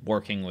just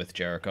working with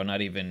Jericho,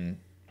 not even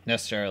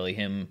necessarily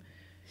him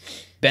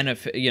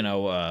benefit,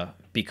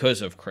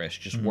 because of Chris,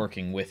 just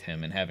working with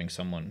him and having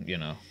someone,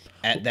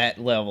 at that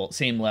level,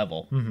 same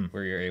level,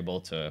 where you're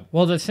able to.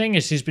 Well, the thing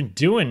is, he's been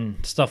doing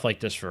stuff like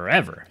this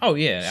forever. Oh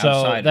yeah,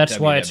 so that's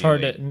why it's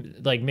hard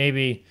to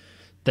maybe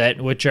that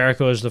with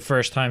Jericho is the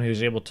first time he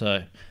was able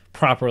to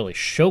properly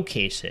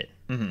showcase it.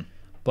 Mm-hmm.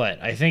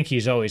 But I think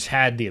he's always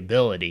had the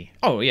ability.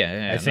 Oh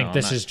yeah. I think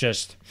this is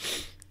just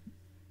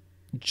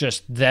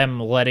them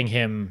letting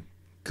him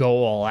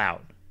go all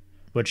out,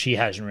 which he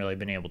hasn't really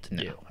been able to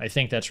do. I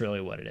think that's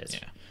really what it is.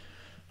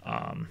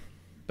 Yeah.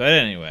 But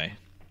anyway,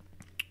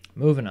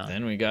 moving on.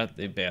 Then we got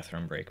the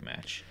bathroom break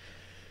match.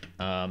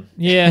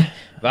 Yeah.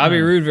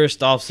 Bobby Roode versus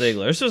Dolph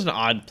Ziggler. This was an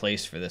odd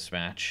place for this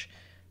match.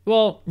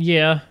 Well,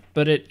 yeah,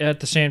 but at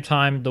the same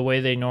time, the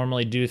way they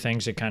normally do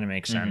things, it kind of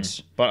makes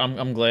sense. But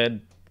I'm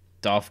glad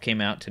Dolph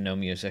came out to no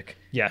music.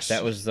 Yes.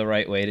 That was the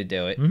right way to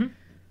do it.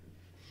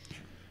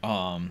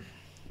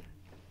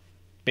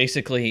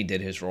 Basically, he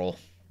did his role.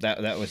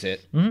 That was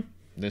it.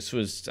 This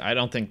was. I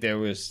don't think there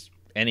was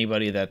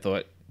anybody that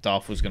thought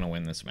Dolph was going to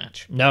win this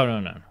match.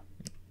 No.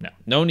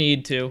 No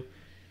need to.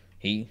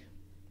 He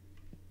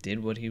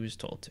did what he was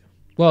told to.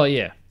 Well,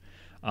 yeah.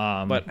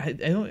 But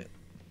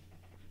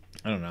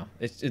I don't know.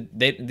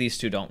 These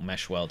two don't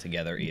mesh well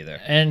together either.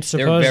 And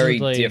supposedly, they're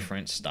very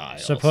different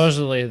styles.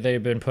 Supposedly,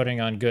 they've been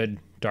putting on good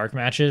dark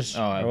matches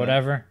or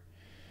whatever.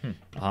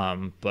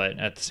 But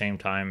at the same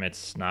time,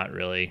 it's not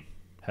really.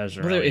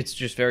 It's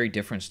just very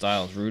different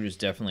styles. Roode is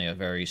definitely a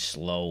very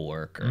slow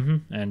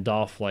worker. And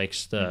Dolph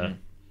likes the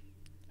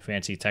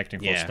fancy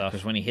technical stuff.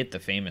 Because when he hit the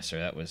Famouser,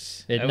 that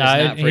was He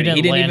not pretty.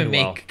 He didn't even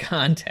well. make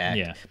contact.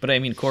 Yeah. But I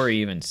mean, Corey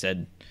even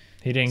said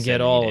he didn't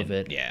get all of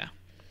it. Yeah.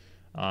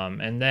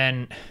 And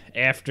then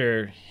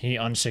after he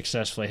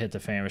unsuccessfully hit the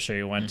Famouser,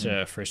 he went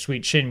for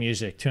Sweet Chin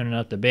Music, tuning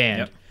up the band.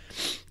 Yep.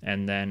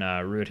 And then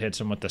Roode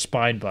hits him with the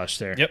Spine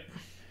Buster. Yep.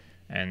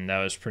 And that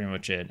was pretty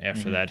much it.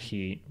 After that,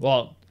 he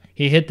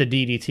hit the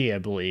DDT, I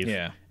believe.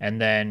 Yeah. And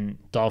then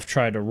Dolph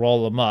tried to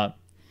roll him up.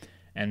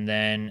 And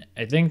then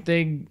I think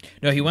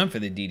No, he went for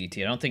the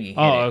DDT. I don't think he hit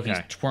it. Okay.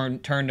 He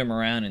turned him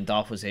around, and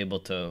Dolph was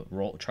able to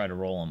try to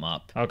roll him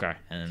up. Okay.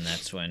 And then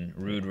that's when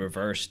Roode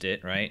reversed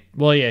it, right?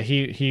 Well, yeah,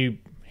 he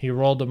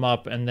rolled him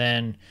up, and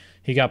then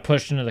he got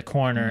pushed into the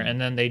corner, and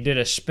then they did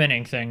a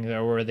spinning thing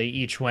there where they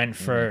each went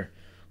for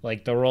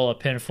like the roll of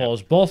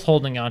pinfalls, both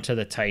holding onto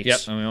the tights. Yep.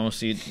 And we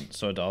almost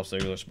saw Dolph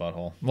Ziggler's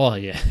butthole. Well,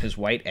 yeah. His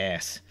white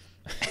ass.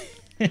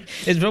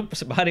 His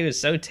body was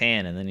so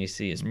tan, and then you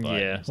see his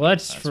butt. Yeah, well,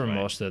 that's for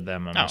most of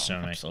them, I'm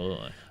assuming.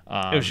 Absolutely.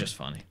 It was just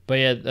funny. But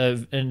yeah,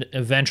 and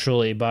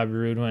eventually Bobby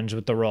Roode wins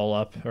with the roll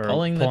up or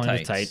pulling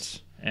the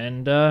tights.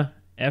 And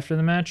after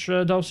the match,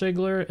 Dolph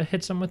Ziggler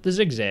hits him with the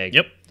zigzag.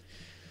 Yep.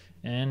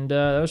 And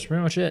that was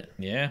pretty much it.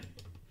 Yeah.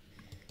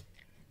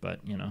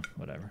 But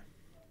whatever.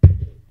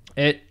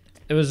 It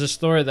was a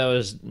story that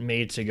was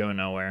made to go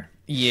nowhere.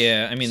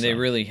 Yeah, I mean they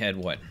really had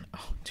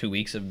 2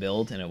 weeks of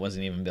build, and it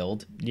wasn't even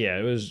build. Yeah,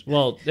 it was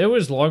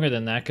longer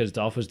than that because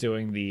Dolph was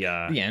doing the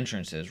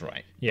entrances,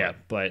 right? Yeah,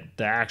 but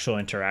the actual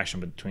interaction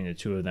between the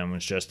two of them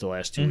was just the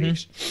last 2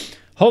 weeks.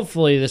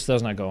 Hopefully, this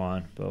does not go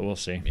on, but we'll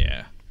see.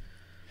 Yeah.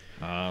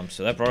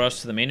 So that brought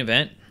us to the main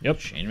event. Yep.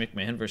 Shane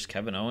McMahon versus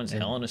Kevin Owens,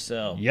 Hell in a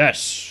Cell.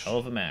 Yes. Hell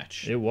of a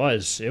match. It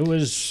was.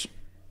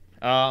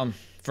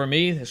 For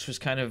me, this was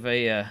kind of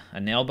a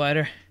nail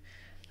biter.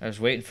 I was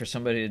waiting for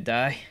somebody to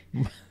die.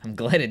 I'm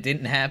glad it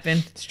didn't happen.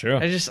 It's true.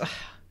 It's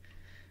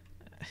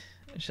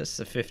just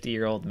a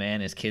 50-year-old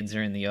man. His kids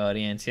are in the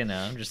audience,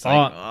 I'm just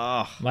like,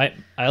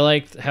 I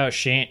liked how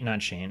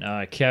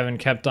Kevin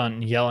kept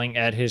on yelling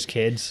at his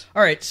kids.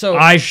 All right, so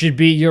I should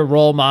be your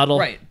role model.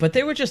 Right, but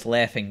they were just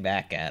laughing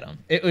back at him.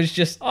 It was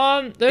just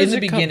in the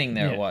beginning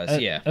there was.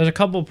 There's a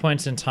couple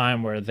points in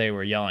time where they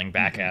were yelling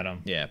back at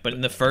him. Yeah, but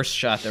in the first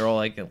shot, they're all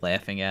like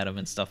laughing at him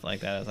and stuff like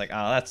that. I was like,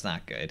 oh, that's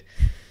not good.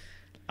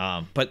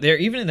 But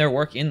even in their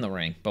work in the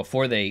ring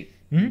before they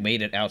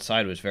made it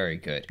outside was very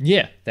good.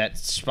 Yeah, that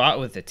spot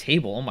with the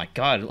table. Oh my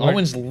God,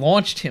 Owens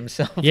launched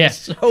himself. Yeah,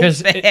 so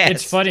fast.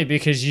 It's funny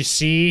because you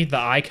see the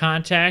eye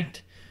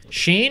contact.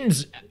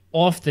 Shane's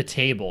off the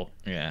table.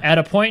 Yeah. At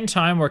a point in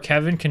time where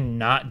Kevin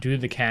cannot do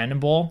the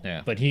cannonball.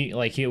 Yeah. But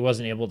he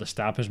wasn't able to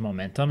stop his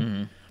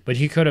momentum. But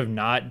he could have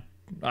not.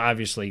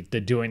 Obviously,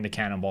 doing the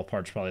cannonball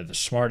part's probably the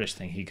smartest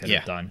thing he could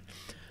have done.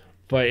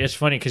 But it's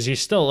funny because he's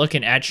still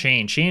looking at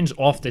Shane. Shane's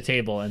off the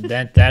table, and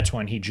that's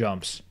when he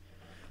jumps.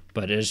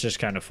 But it's just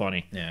kind of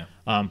funny. Yeah.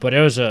 But it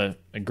was a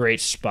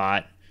great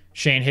spot.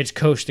 Shane hits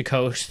coast to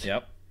coast.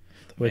 Yep.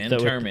 With the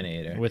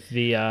Terminator. With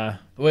the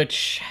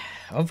which,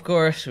 of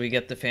course, we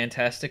get the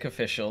fantastic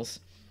officials.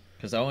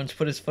 Because Owens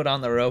put his foot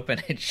on the rope,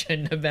 and it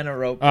shouldn't have been a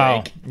rope break.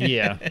 Oh,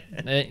 yeah.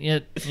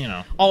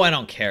 Oh, I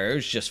don't care. It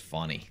was just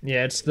funny.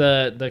 Yeah, it's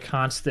the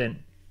constant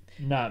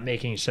not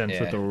making sense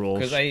with the rules.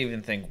 Because I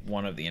even think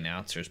one of the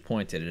announcers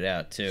pointed it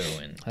out too,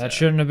 and that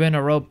shouldn't have been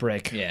a rope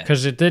break. Yeah,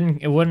 because it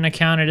wouldn't have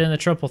counted in the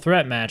triple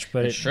threat match,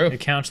 but true.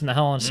 It counts in the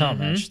Hell in a Cell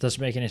match. It doesn't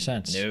make any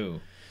sense.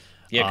 No.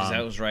 Yeah, because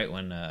that was right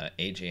when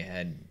AJ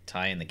had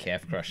Ty in the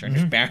calf crusher,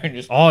 and Baron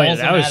just pulls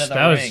him out of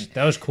the ring.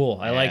 That was cool.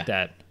 I like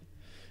that.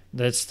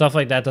 That stuff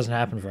like that doesn't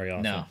happen very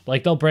often. No,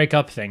 like they'll break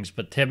up things,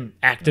 but him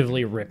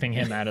actively ripping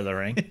him out of the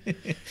ring.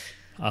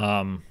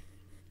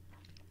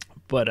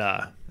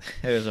 But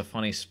there was a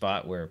funny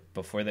spot where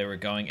before they were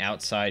going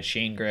outside,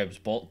 Shane grabs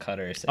bolt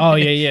cutters. Oh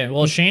yeah.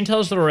 Well, Shane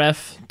tells the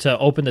ref to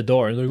open the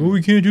door. He's like, "Oh,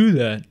 we can't do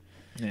that."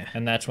 Yeah.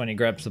 And that's when he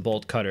grabs the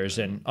bolt cutters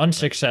and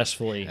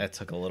unsuccessfully. That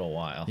took a little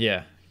while.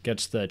 Yeah,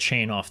 gets the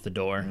chain off the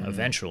door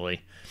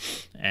eventually,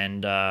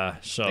 and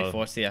so they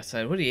force the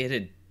outside. What, he hit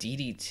a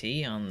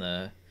DDT on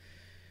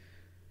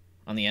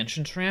the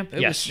entrance ramp?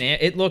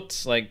 It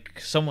looked like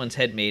someone's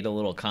head made a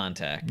little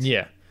contact.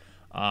 Yeah,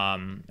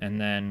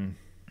 and then.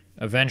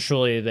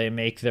 Eventually, they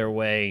make their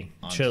way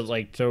to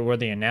where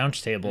the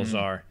announce tables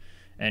are,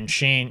 and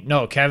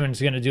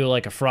Kevin's gonna do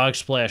like a frog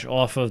splash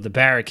off of the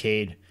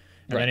barricade,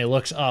 and then he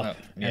looks up,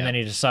 and then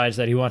he decides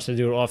that he wants to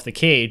do it off the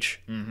cage.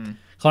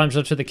 Climbs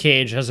up to the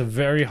cage, has a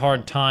very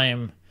hard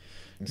time.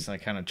 He's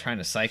like kind of trying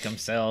to psych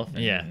himself,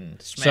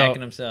 and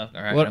smacking himself.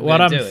 All right,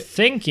 what I'm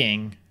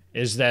thinking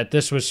is that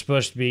this was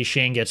supposed to be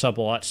Shane gets up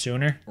a lot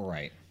sooner,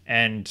 right?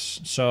 And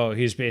so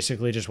he's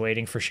basically just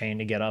waiting for Shane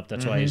to get up.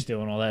 That's why he's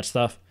doing all that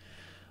stuff.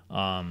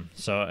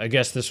 So I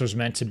guess this was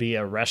meant to be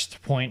a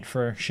rest point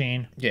for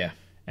Shane. Yeah.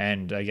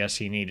 And I guess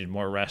he needed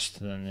more rest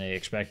than they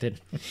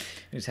expected.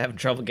 He was having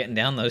trouble getting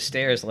down those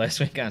stairs last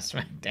week on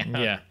SmackDown.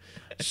 Yeah.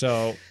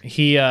 So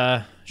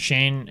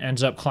Shane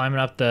ends up climbing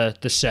up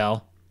the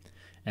cell,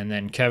 and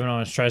then Kevin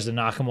Owens tries to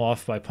knock him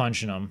off by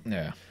punching him.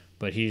 Yeah.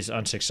 But he's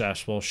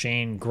unsuccessful.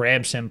 Shane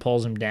grabs him,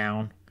 pulls him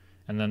down,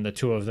 and then the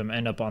two of them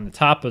end up on the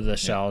top of the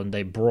cell and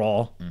they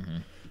brawl.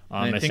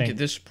 I think at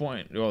this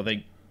point, well,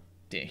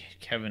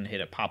 Kevin hit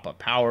a pop-up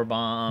power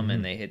bomb,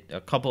 and they hit a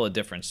couple of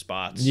different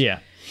spots. Yeah,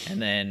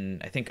 and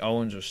then I think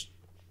Owens was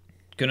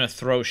gonna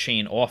throw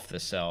Shane off the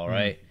cell,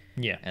 right?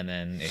 Yeah, and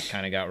then it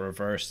kind of got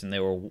reversed, and they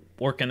were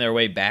working their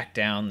way back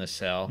down the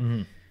cell,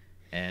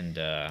 and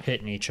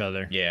hitting each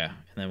other. Yeah,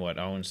 and then what?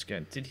 Owens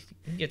did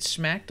he get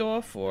smacked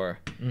off, or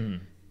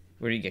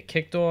where did he get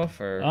kicked off,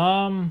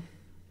 or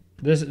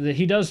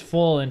he does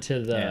fall into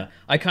the. Yeah.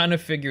 I kind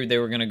of figured they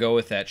were gonna go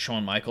with that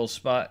Shawn Michaels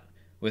spot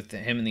with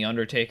him and the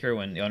Undertaker,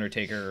 when the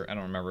Undertaker, I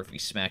don't remember if he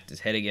smacked his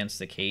head against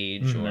the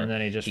cage or and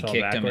then he kicked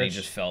backwards. him and he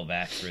just fell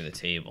back through the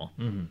table.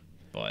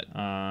 But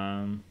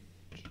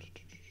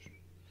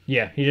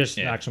yeah, he just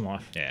knocks him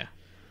off. Yeah.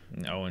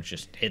 And Owens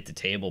just hit the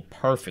table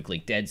perfectly,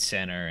 dead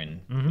center,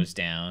 and was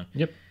down.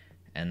 Yep.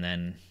 And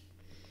then...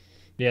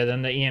 Yeah,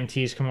 then the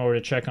EMTs come over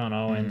to check on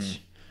Owens.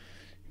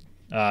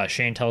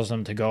 Shane tells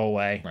them to go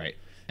away. Right.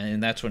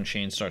 And that's when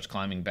Shane starts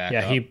climbing back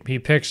up. Yeah, he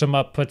picks him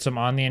up, puts him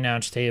on the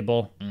announce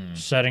table,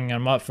 setting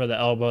him up for the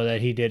elbow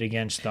that he did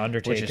against the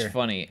Undertaker. Which is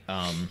funny.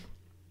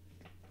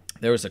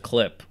 There was a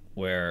clip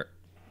where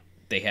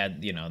they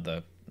had,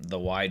 the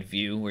wide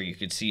view where you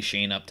could see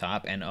Shane up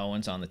top and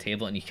Owens on the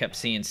table, and you kept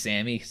seeing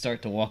Sammy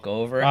start to walk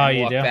over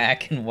and walk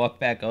back and walk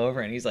back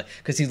over, and he's like,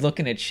 because he's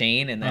looking at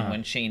Shane, and then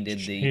when Shane did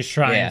he's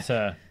trying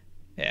to...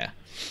 Yeah.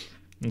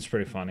 It's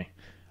pretty funny.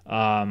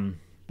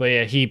 But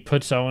yeah, he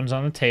puts Owens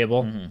on the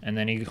table, and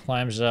then he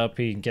climbs up,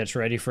 he gets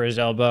ready for his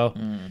elbow,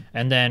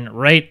 and then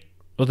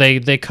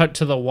they cut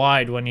to the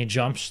wide when he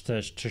jumps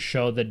to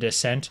show the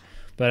descent.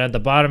 But at the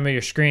bottom of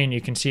your screen, you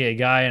can see a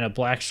guy in a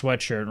black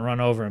sweatshirt run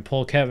over and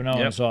pull Kevin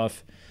Owens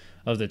off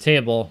of the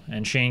table,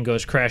 and Shane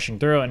goes crashing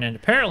through, and then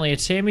apparently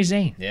it's Sami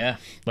Zayn. Yeah.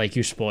 Like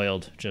you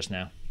spoiled just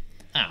now.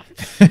 Oh.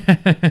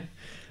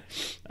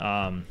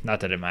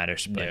 Not that it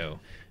matters, but... No.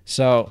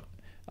 So...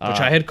 Which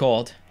I had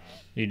called.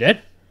 You did?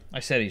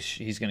 I said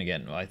he's going to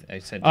get involved. I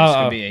said there's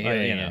going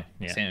to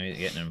be Sammy's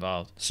getting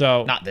involved.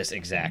 So not this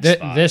exact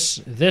spot.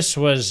 This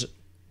was,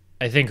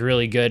 I think,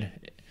 really good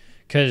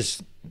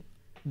because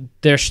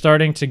they're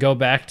starting to go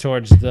back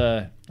towards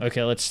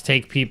let's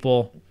take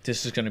people.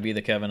 This is going to be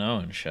the Kevin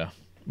Owens show.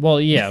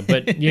 Well, yeah,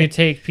 but you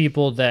take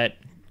people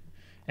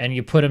and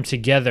you put them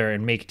together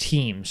and make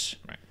teams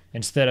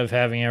instead of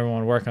having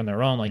everyone work on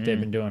their own like they've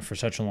been doing for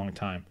such a long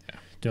time. Yeah.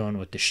 Doing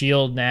with the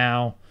Shield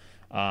now.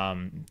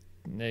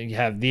 You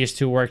have these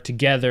two work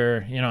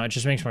together, it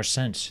just makes more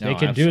sense. They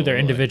can do their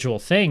individual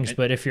things,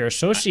 but if you're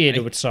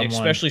associated with someone...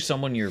 Especially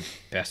someone you're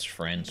best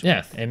friends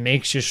with. It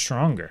makes you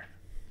stronger.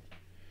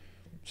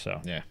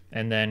 So,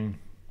 and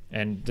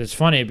it's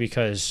funny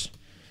because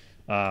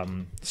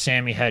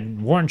Sammy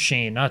had warned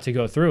Shane not to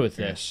go through with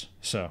this,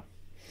 so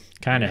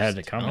kind of had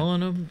to come.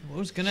 Telling him what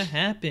was going to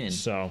happen.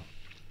 So,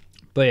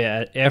 but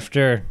yeah,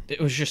 after... It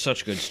was just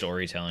such good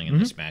storytelling in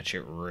this match.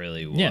 It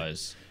really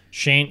was.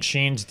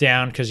 Shane's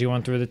down because he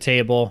went through the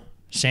table.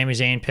 Sami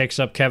Zayn picks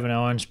up Kevin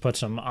Owens,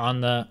 puts him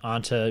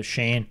onto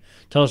Shane.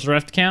 Tells the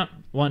ref to count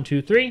 1,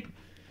 2, 3.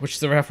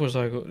 Which the ref was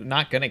like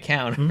not gonna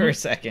count for a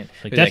second.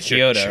 Like, that's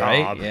Kyoto, your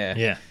job. Right?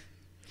 Yeah.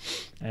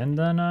 And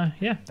then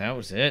that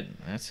was it.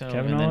 That's how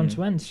Kevin Owens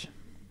wins.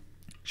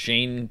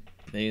 Shane,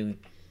 the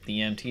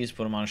EMTs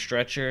put him on a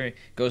stretcher.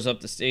 Goes up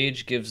the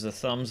stage, gives the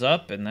thumbs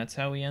up, and that's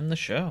how we end the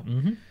show.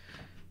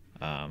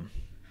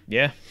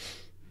 Yeah.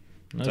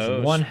 That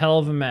was one hell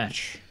of a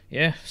match.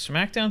 Yeah,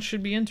 SmackDown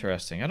should be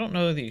interesting. I don't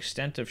know the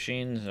extent of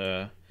Shane's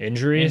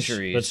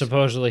injuries, but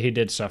supposedly he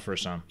did suffer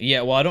some.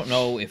 Yeah, well, I don't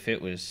know if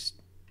it was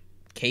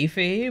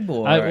kayfabe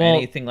or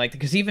anything like that,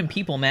 because even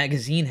People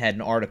Magazine had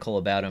an article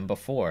about him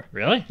before.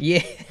 Really?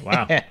 Yeah.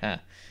 Wow.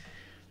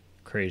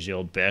 Crazy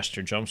old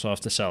bastard jumps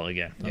off the cell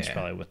again. That's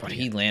probably what. But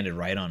he landed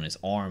right on his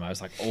arm. I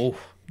was like, oh.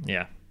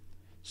 Yeah.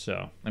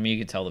 So. I mean,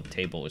 you could tell the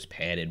table was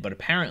padded, but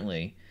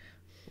apparently,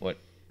 what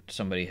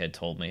somebody had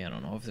told me, I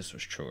don't know if this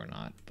was true or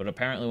not, but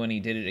apparently when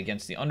he did it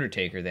against the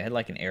Undertaker, they had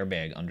like an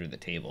airbag under the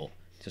table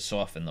to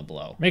soften the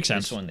blow. Makes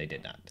sense. This one they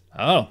did not.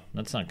 Oh,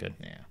 that's not good.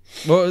 Yeah.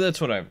 Well, that's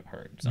what I've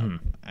heard. So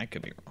I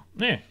could be wrong.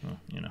 Yeah,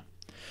 well,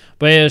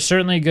 But it was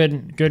certainly a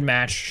good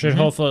match. Should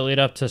hopefully lead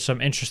up to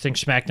some interesting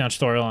SmackDown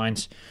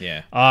storylines.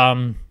 Yeah.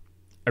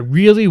 I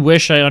really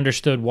wish I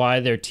understood why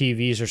their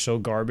TVs are so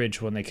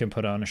garbage when they can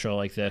put on a show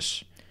like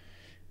this.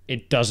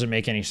 It doesn't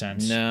make any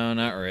sense. No,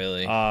 not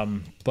really.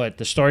 But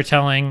the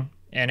storytelling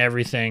and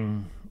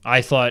everything,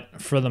 I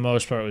thought, for the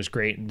most part, was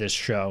great in this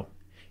show.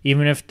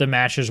 Even if the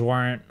matches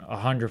weren't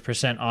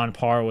 100% on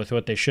par with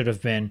what they should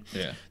have been,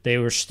 they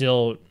were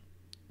still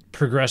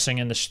progressing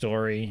in the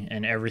story,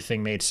 and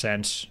everything made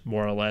sense,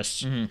 more or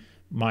less.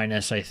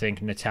 Minus, I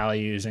think,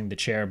 Natalya using the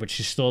chair, but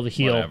she's still the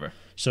heel,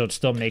 so it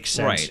still makes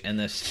sense. Right,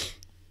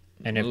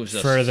 and it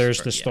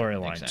furthers the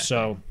storyline. Exactly.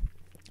 So,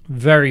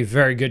 very,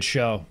 very good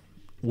show.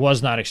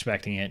 Was not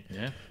expecting it.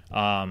 Yeah.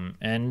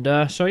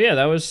 So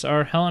that was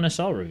our Hell in a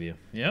Cell review.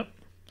 Yep.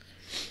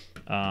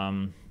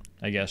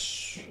 I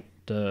guess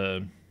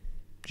the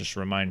just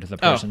remind the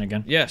person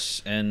again.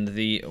 Yes, and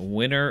the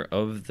winner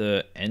of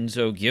the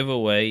Enzo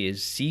giveaway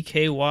is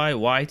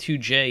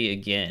CKYY2J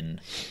again.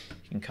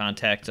 You can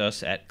contact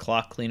us at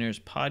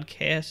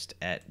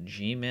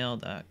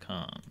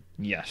clockcleanerspodcast@gmail.com.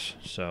 Yes.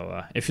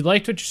 So if you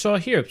liked what you saw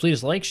here,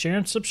 please like, share,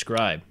 and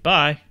subscribe.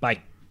 Bye.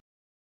 Bye.